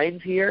hard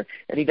lines here,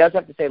 and he does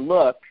have to say,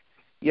 look,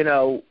 you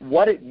know,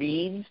 what it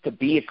means to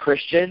be a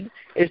Christian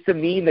is to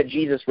mean that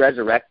Jesus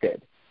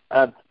resurrected.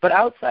 But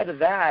outside of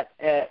that,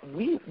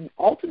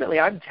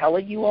 I'm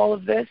telling you all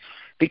of this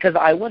because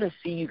I want to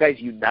see you guys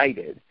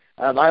united.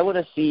 I want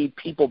to see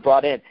people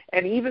brought in.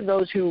 And even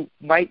those who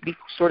might be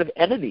sort of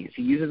enemies.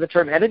 He uses the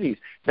term enemies.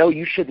 No,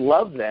 you should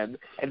love them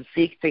and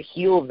seek to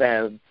heal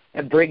them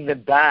and bring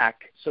them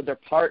back so they're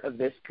part of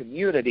this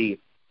community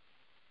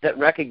that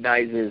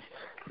recognizes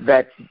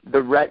that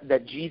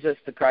that Jesus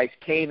the Christ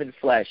came in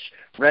flesh,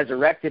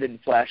 resurrected in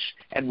flesh,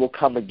 and will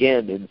come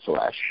again in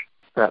flesh.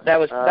 That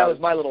was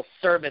my little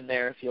sermon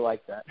there, if you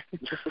like that.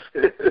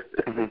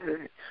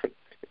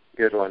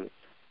 Good one.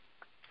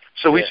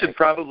 So we should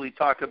probably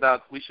talk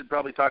about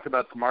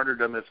the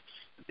martyrdom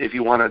if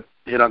you want to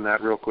hit on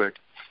that real quick.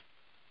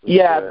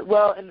 Yeah,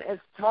 well, and as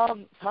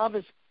Tom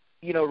is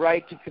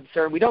right to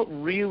concern, we don't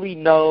really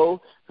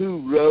know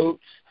who wrote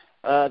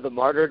the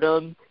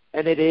martyrdom,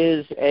 and it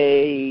is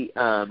a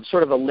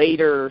sort of a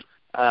later.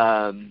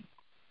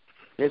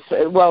 It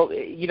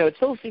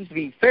still seems to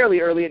be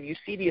fairly early, and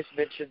Eusebius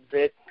mentions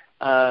it,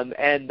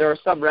 and there are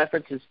some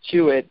references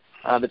to it.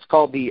 It's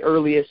called the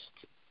earliest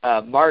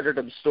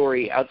martyrdom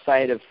story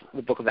outside of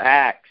the book of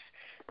Acts.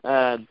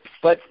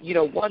 But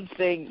one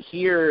thing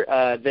here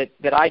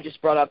that I just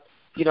brought up,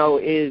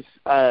 is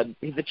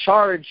the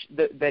charge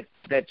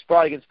that's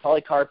brought against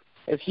Polycarp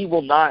is he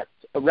will not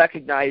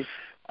recognize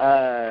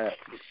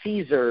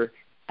Caesar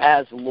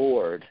as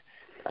Lord.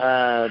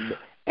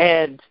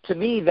 And to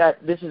me,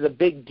 that this is a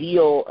big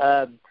deal.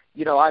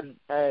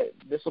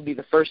 This will be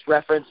the first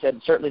reference,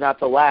 and certainly not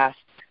the last,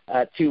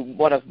 to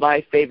one of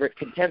my favorite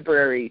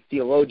contemporary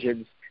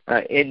theologians,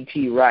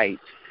 N.T. Wright.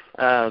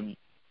 And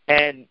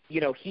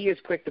he is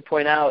quick to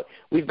point out.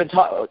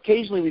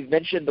 Occasionally we've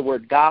mentioned the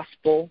word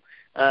gospel.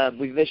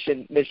 We've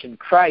mentioned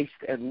Christ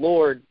and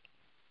Lord.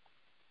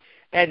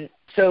 And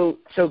so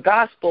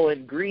gospel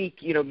in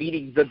Greek,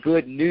 meaning the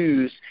good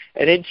news.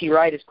 And N.T.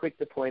 Wright is quick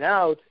to point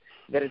out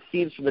that it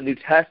seems from the New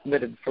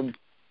Testament and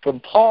from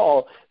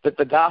Paul that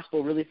the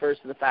gospel really refers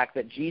to the fact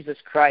that Jesus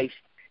Christ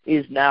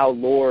is now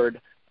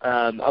Lord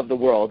of the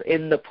world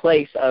in the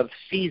place of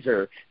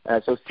Caesar.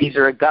 So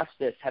Caesar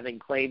Augustus having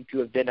claimed to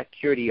have been a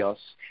Kyrios,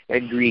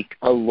 in Greek,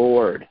 a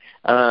Lord.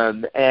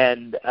 And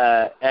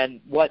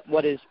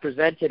what is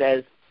presented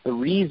as the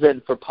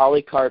reason for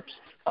Polycarp's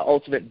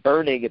ultimate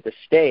burning at the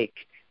stake,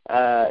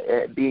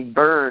 being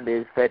burned,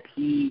 is that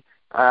he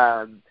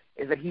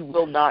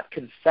will not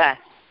confess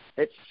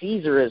that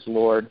Caesar is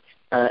Lord,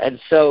 and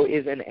so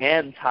is an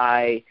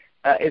atheist,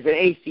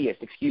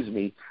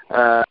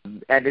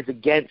 and is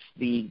against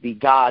the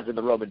gods in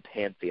the Roman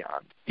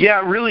pantheon. Yeah,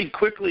 really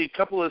quickly, a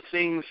couple of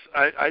things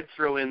I'd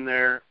throw in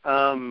there.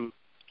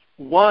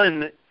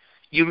 One,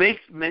 you make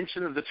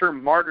mention of the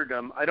term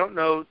martyrdom. I don't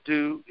know,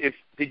 did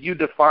you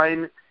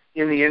define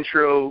in the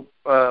intro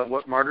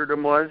what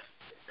martyrdom was?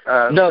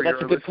 No,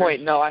 that's a good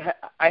point. No, I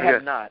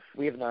have not.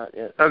 We have not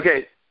yet.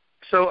 Okay,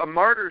 so a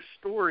martyr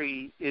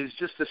story is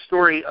just a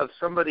story of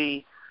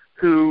somebody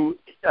who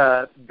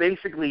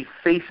basically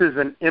faces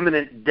an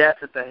imminent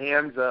death at the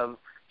hands of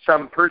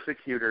some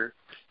persecutor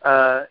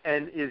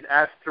and is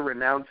asked to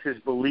renounce his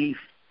belief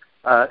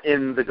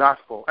in the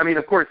gospel. I mean,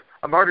 of course,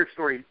 a martyr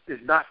story is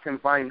not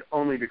confined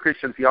only to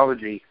Christian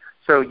theology,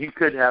 so you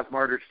could have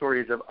martyr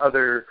stories of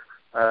other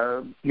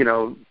of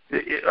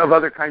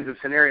other kinds of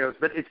scenarios,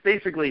 but it's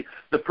basically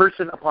the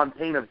person upon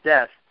pain of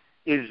death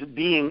is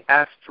being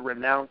asked to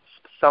renounce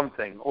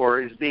something,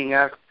 or is being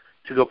asked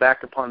to go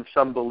back upon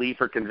some belief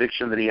or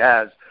conviction that he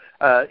has.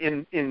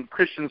 In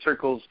Christian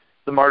circles,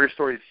 the martyr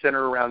stories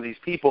center around these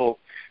people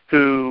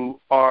who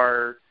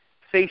are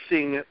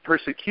facing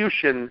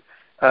persecution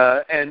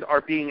and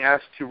are being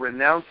asked to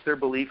renounce their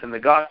belief in the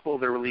gospel,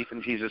 their belief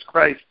in Jesus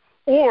Christ,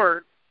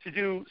 or to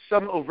do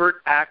some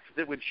overt act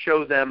that would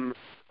show them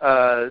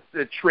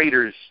the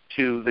traitors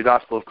to the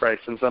gospel of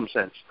Christ in some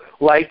sense,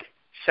 like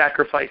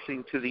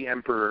sacrificing to the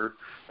emperor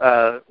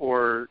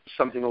or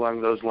something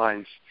along those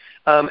lines.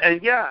 I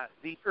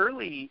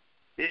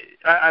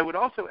would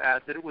also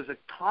add that it was a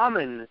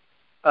common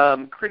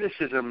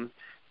criticism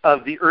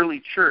of the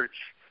early church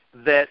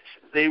that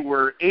they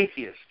were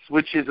atheists,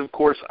 which is, of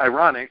course,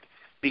 ironic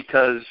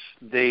because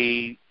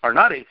they are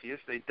not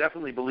atheists. They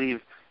definitely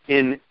believe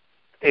in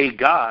a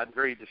God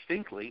very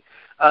distinctly.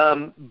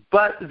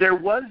 But there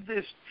was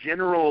this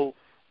general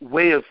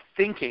way of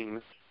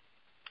thinking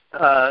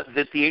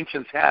that the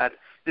ancients had,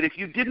 that if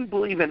you didn't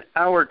believe in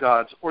our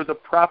gods or the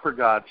proper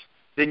gods,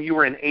 then you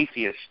were an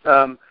atheist.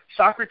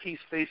 Socrates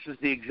faces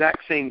the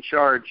exact same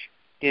charge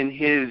in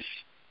his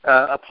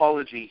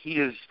apology. He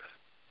is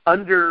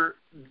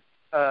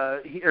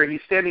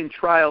he's standing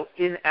trial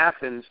in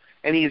Athens,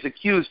 and he is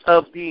accused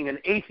of being an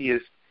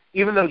atheist,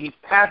 even though he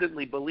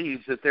patently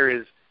believes that there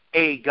is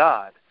a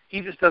God.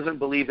 He just doesn't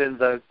believe in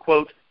the,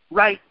 quote,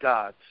 right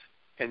gods,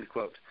 end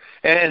quote.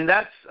 And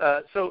that's,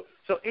 so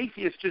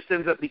atheist just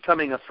ends up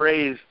becoming a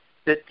phrase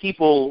that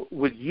people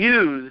would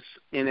use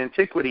in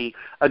antiquity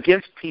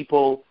against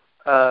people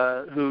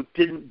who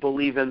didn't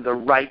believe in the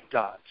right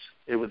gods,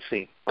 it would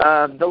seem.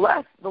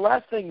 The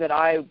last thing that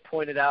I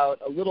pointed out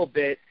a little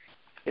bit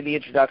in the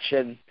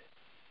introduction,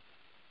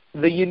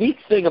 the unique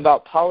thing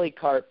about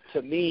Polycarp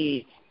to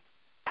me,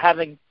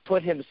 having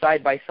put him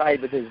side by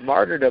side with his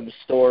martyrdom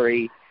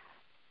story,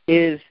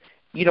 is,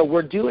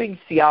 we're doing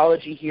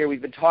theology here.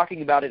 We've been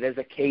talking about it as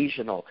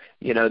occasional,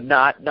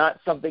 not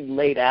something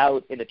laid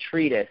out in a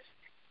treatise.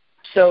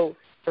 So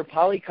for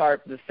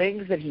Polycarp, the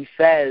things that he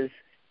says,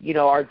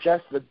 are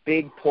just the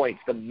big points,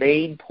 the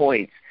main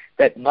points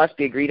that must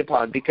be agreed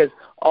upon, because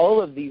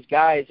all of these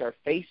guys are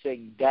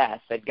facing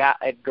death,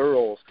 and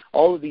girls,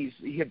 all of these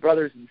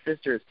brothers and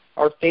sisters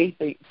are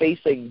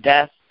facing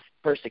death,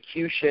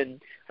 persecution,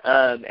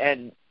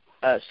 and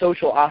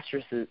social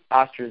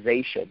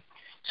ostracization.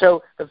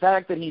 So the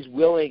fact that he's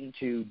willing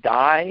to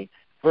die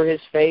for his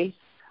faith,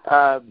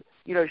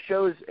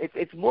 shows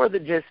it's more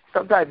than just,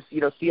 sometimes,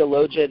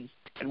 theologians,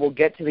 and we'll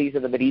get to these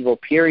in the medieval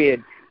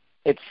period,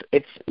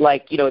 it's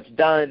like, it's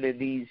done in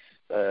these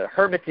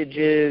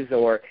hermitages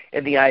or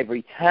in the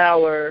ivory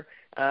tower.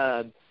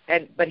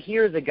 But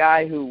here's a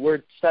guy who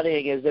we're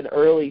studying as an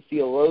early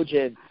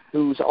theologian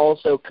who's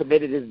also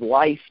committed his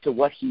life to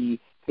what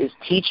he is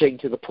teaching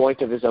to the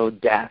point of his own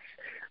death.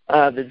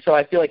 And so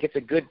I feel like it's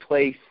a good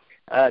place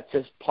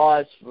to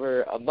pause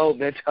for a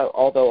moment,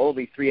 although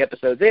only 3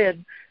 episodes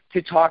in,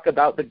 to talk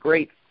about the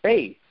great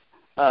faith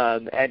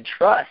and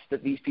trust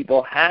that these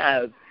people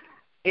have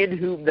in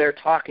whom they're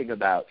talking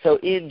about. So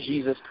in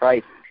Jesus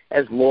Christ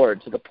as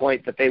Lord, to the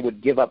point that they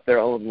would give up their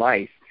own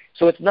life.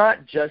 So it's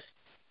not just,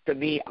 to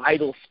me,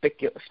 idle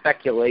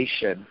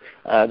speculation.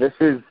 This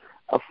is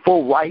a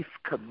full life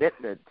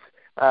commitment,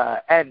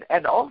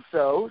 and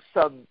also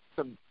some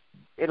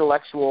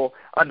intellectual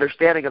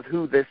understanding of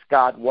who this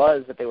God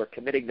was that they were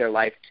committing their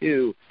life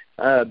to.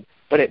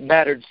 But it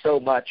mattered so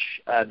much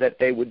that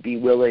they would be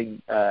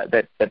willing,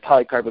 that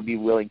Polycarp would be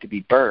willing to be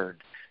burned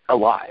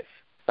alive.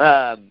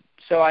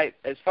 So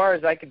as far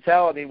as I can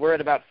tell, we're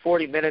at about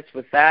 40 minutes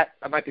with that.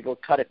 I might be able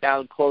to cut it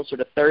down closer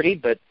to 30,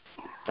 but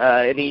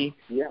any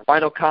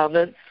final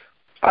comments?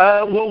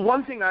 Well,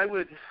 one thing I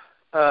would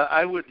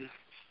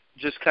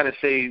just kind of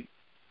say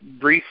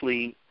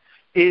briefly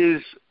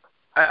is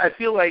I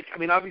feel like,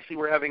 obviously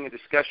we're having a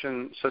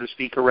discussion, so to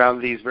speak,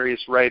 around these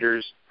various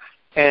writers,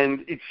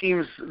 and it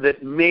seems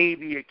that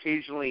maybe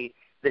occasionally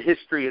the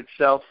history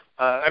itself,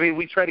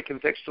 we try to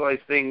contextualize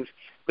things,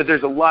 but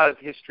there's a lot of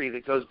history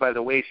that goes by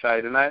the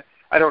wayside, and I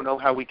don't know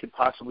how we could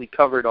possibly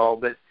cover it all,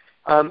 but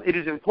it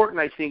is important,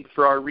 I think,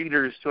 for our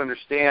readers to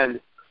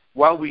understand,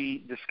 while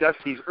we discuss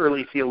these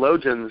early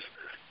theologians,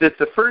 that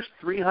the first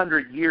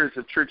 300 years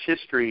of church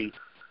history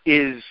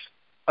is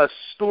a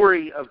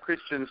story of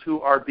Christians who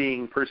are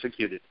being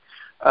persecuted.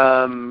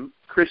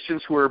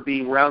 Christians who are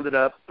being rounded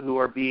up, who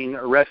are being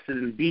arrested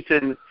and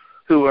beaten,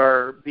 who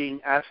are being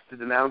asked to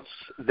denounce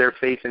their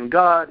faith in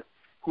God,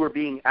 who are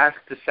being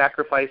asked to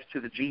sacrifice to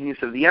the genius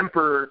of the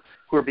emperor,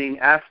 who are being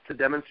asked to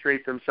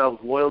demonstrate themselves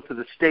loyal to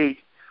the state,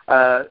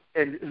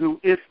 and who,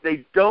 if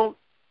they don't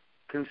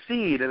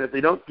concede and if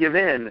they don't give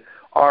in,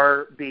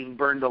 are being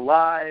burned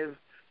alive,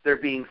 they're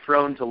being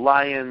thrown to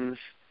lions,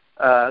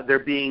 they're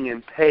being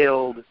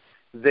impaled,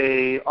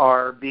 they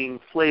are being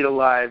flayed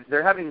alive.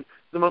 They're having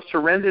the most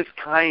horrendous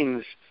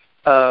kinds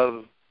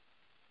of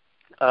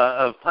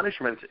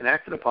punishments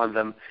enacted upon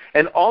them,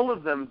 and all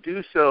of them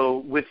do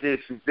so with this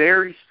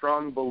very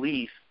strong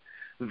belief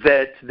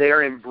that they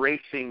are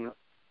embracing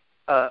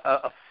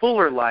a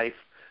fuller life,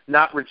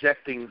 not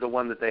rejecting the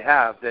one that they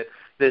have, that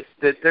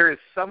there is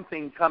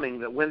something coming,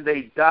 that when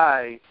they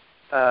die,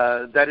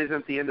 that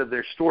isn't the end of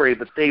their story,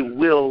 but they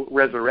will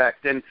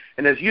resurrect. And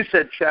as you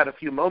said, Chad, a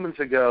few moments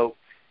ago,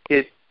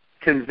 it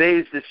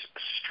conveys this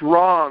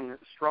strong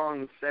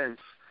sense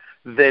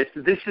that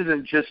this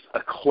isn't just a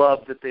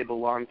club that they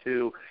belong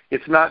to.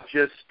 It's not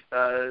just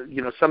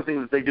something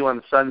that they do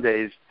on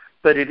Sundays,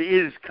 but it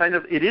is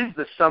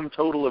the sum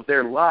total of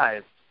their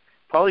lives.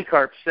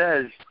 Polycarp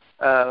says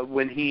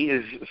when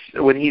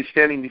he's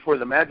standing before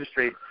the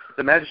magistrate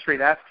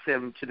asks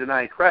him to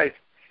deny Christ,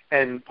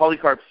 and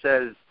Polycarp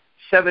says,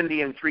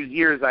 73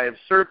 years I have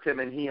served him,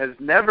 and he has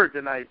never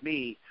denied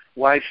me.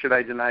 Why should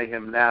I deny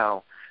him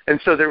now? And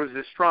so there was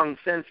this strong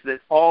sense that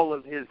all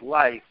of his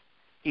life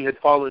he had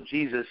followed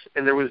Jesus,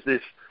 and there was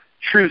this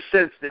true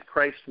sense that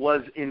Christ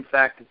was, in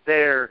fact,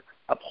 there,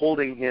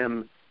 upholding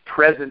him,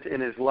 present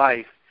in his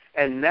life,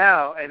 and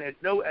at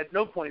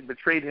no point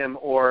betrayed him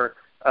or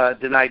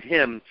denied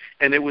him,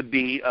 and it would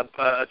be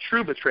a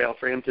true betrayal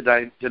for him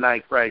to deny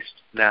Christ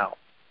now.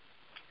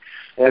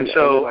 And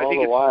so I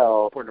think it's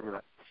important to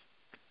that.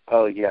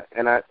 Oh yeah,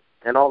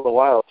 and all the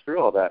while through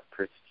all that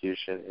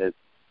persecution,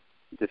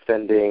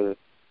 defending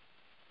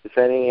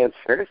against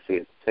heresy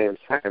at the same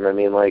time. I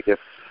mean, like, if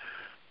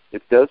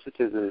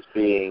Docetism is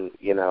being,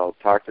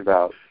 talked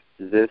about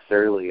this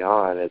early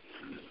on,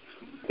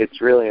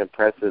 it's really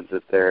impressive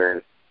that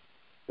they're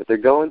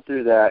going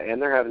through that,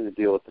 and they're having to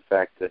deal with the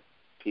fact that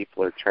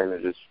people are trying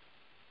to just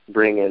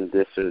bring in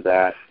this or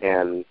that,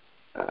 and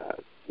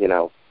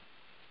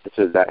this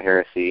or that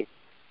heresy,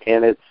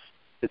 and it's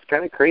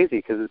kind of crazy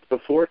because it's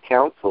before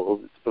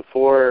councils, it's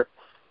before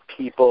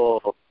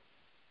people,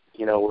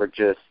 were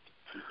just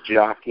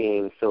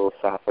jockeying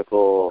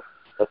philosophical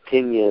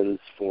opinions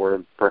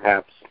for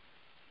perhaps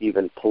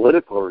even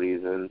political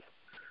reasons.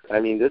 I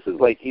mean, this is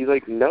like, he's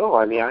like, no,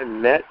 I mean, I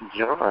met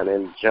John,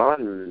 and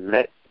John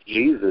met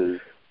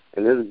Jesus,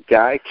 and this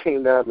guy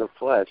came out in the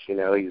flesh.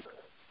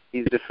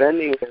 He's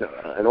defending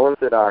an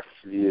orthodox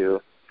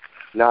view,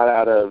 not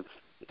out of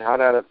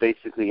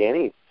basically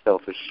any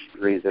selfish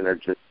reason or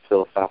just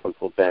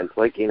philosophical bent.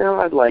 Like,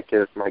 I'd like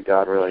it if my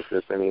God were like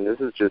this. I mean, this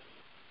is just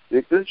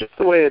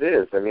the way it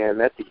is. I mean, I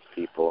met these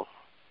people,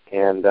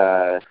 and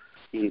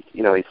he's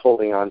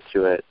holding on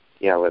to it,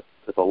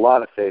 with a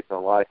lot of faith and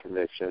a lot of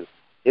conviction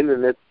in the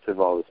midst of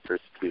all this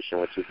persecution,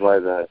 which is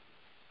why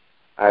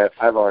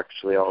I've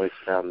actually always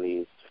found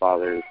these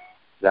fathers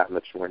that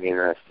much more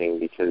interesting,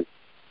 because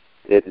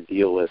they had to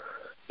deal with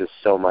just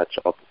so much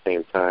all at the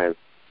same time.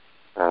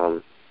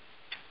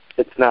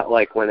 It's not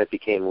like when it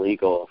became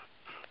legal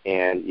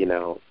and,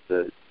 to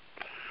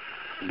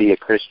be a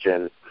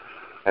Christian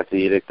at the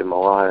Edict of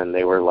Milan, and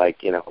they were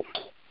like,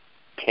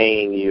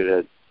 paying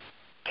your,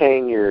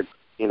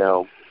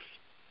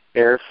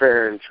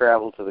 airfare and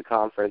travel to the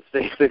conference,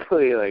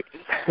 basically, like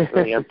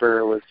when the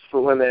emperor was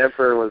footing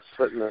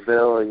the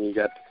bill, and you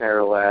got to kind of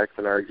relax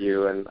and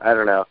argue, and I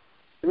don't know.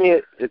 To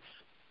me,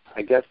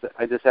 I guess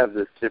I just have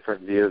this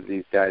different view of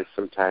these guys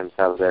sometimes,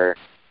 how they're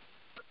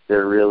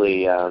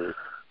really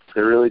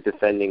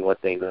defending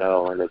what they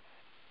know,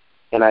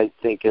 and I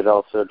think it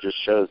also just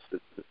shows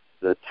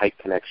the tight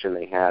connection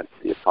they had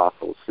to the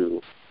apostles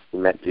who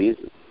met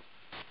Jesus,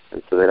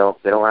 and so they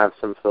don't have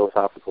some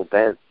philosophical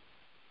bent.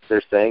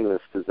 They're saying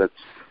this because that's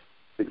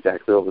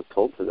exactly what was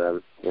told to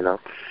them,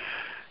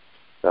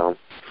 So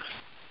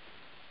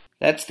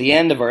that's the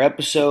end of our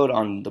episode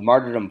on the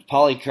martyrdom of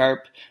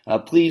Polycarp.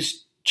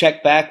 Please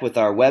check back with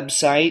our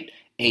website,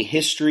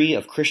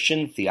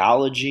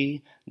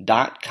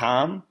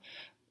 ahistoryofchristiantheology.com.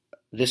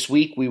 This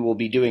week we will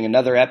be doing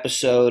another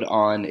episode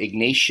on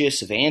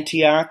Ignatius of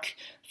Antioch.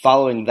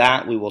 Following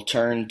that, we will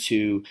turn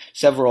to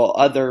several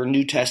other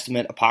New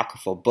Testament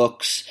apocryphal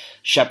books,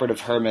 Shepherd of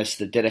Hermas,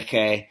 the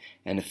Didache,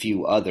 and a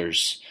few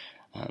others.